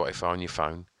turn on your Spotify on your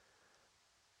phone,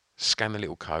 scan the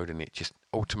little code, and it just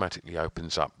automatically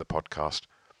opens up the podcast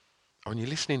on your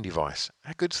listening device.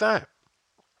 How good's that?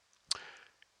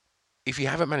 If you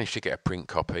haven't managed to get a print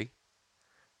copy,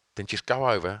 then just go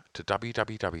over to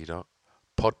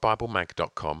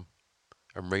www.podbiblemag.com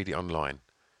and read it online,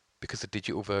 because the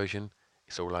digital version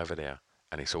is all over there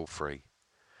and it's all free.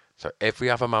 So every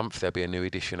other month there'll be a new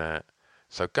edition out.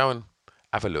 So go and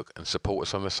have a look and support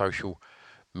us on the social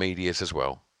medias as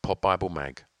well.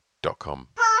 podbiblemag.com.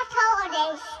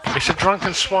 It's a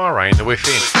drunken soiree in the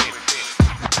within.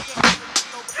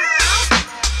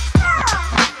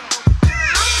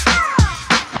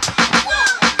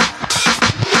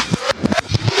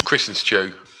 Chris and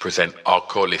Stu present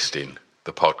Hardcore Listing,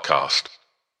 the podcast.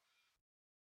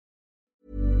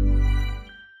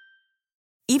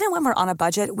 Even when we're on a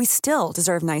budget, we still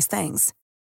deserve nice things.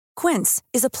 Quince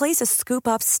is a place to scoop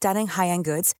up stunning high-end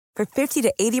goods for 50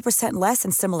 to 80% less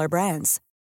than similar brands.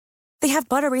 They have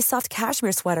buttery soft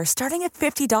cashmere sweaters starting at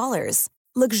 $50,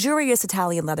 luxurious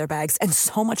Italian leather bags, and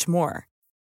so much more.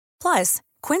 Plus,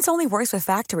 Quince only works with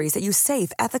factories that use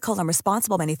safe, ethical, and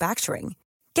responsible manufacturing.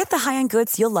 Get the high-end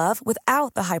goods you'll love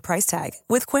without the high price tag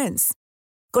with Quince.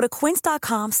 Go to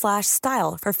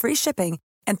quince.com/style for free shipping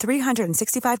and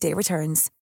 365-day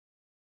returns.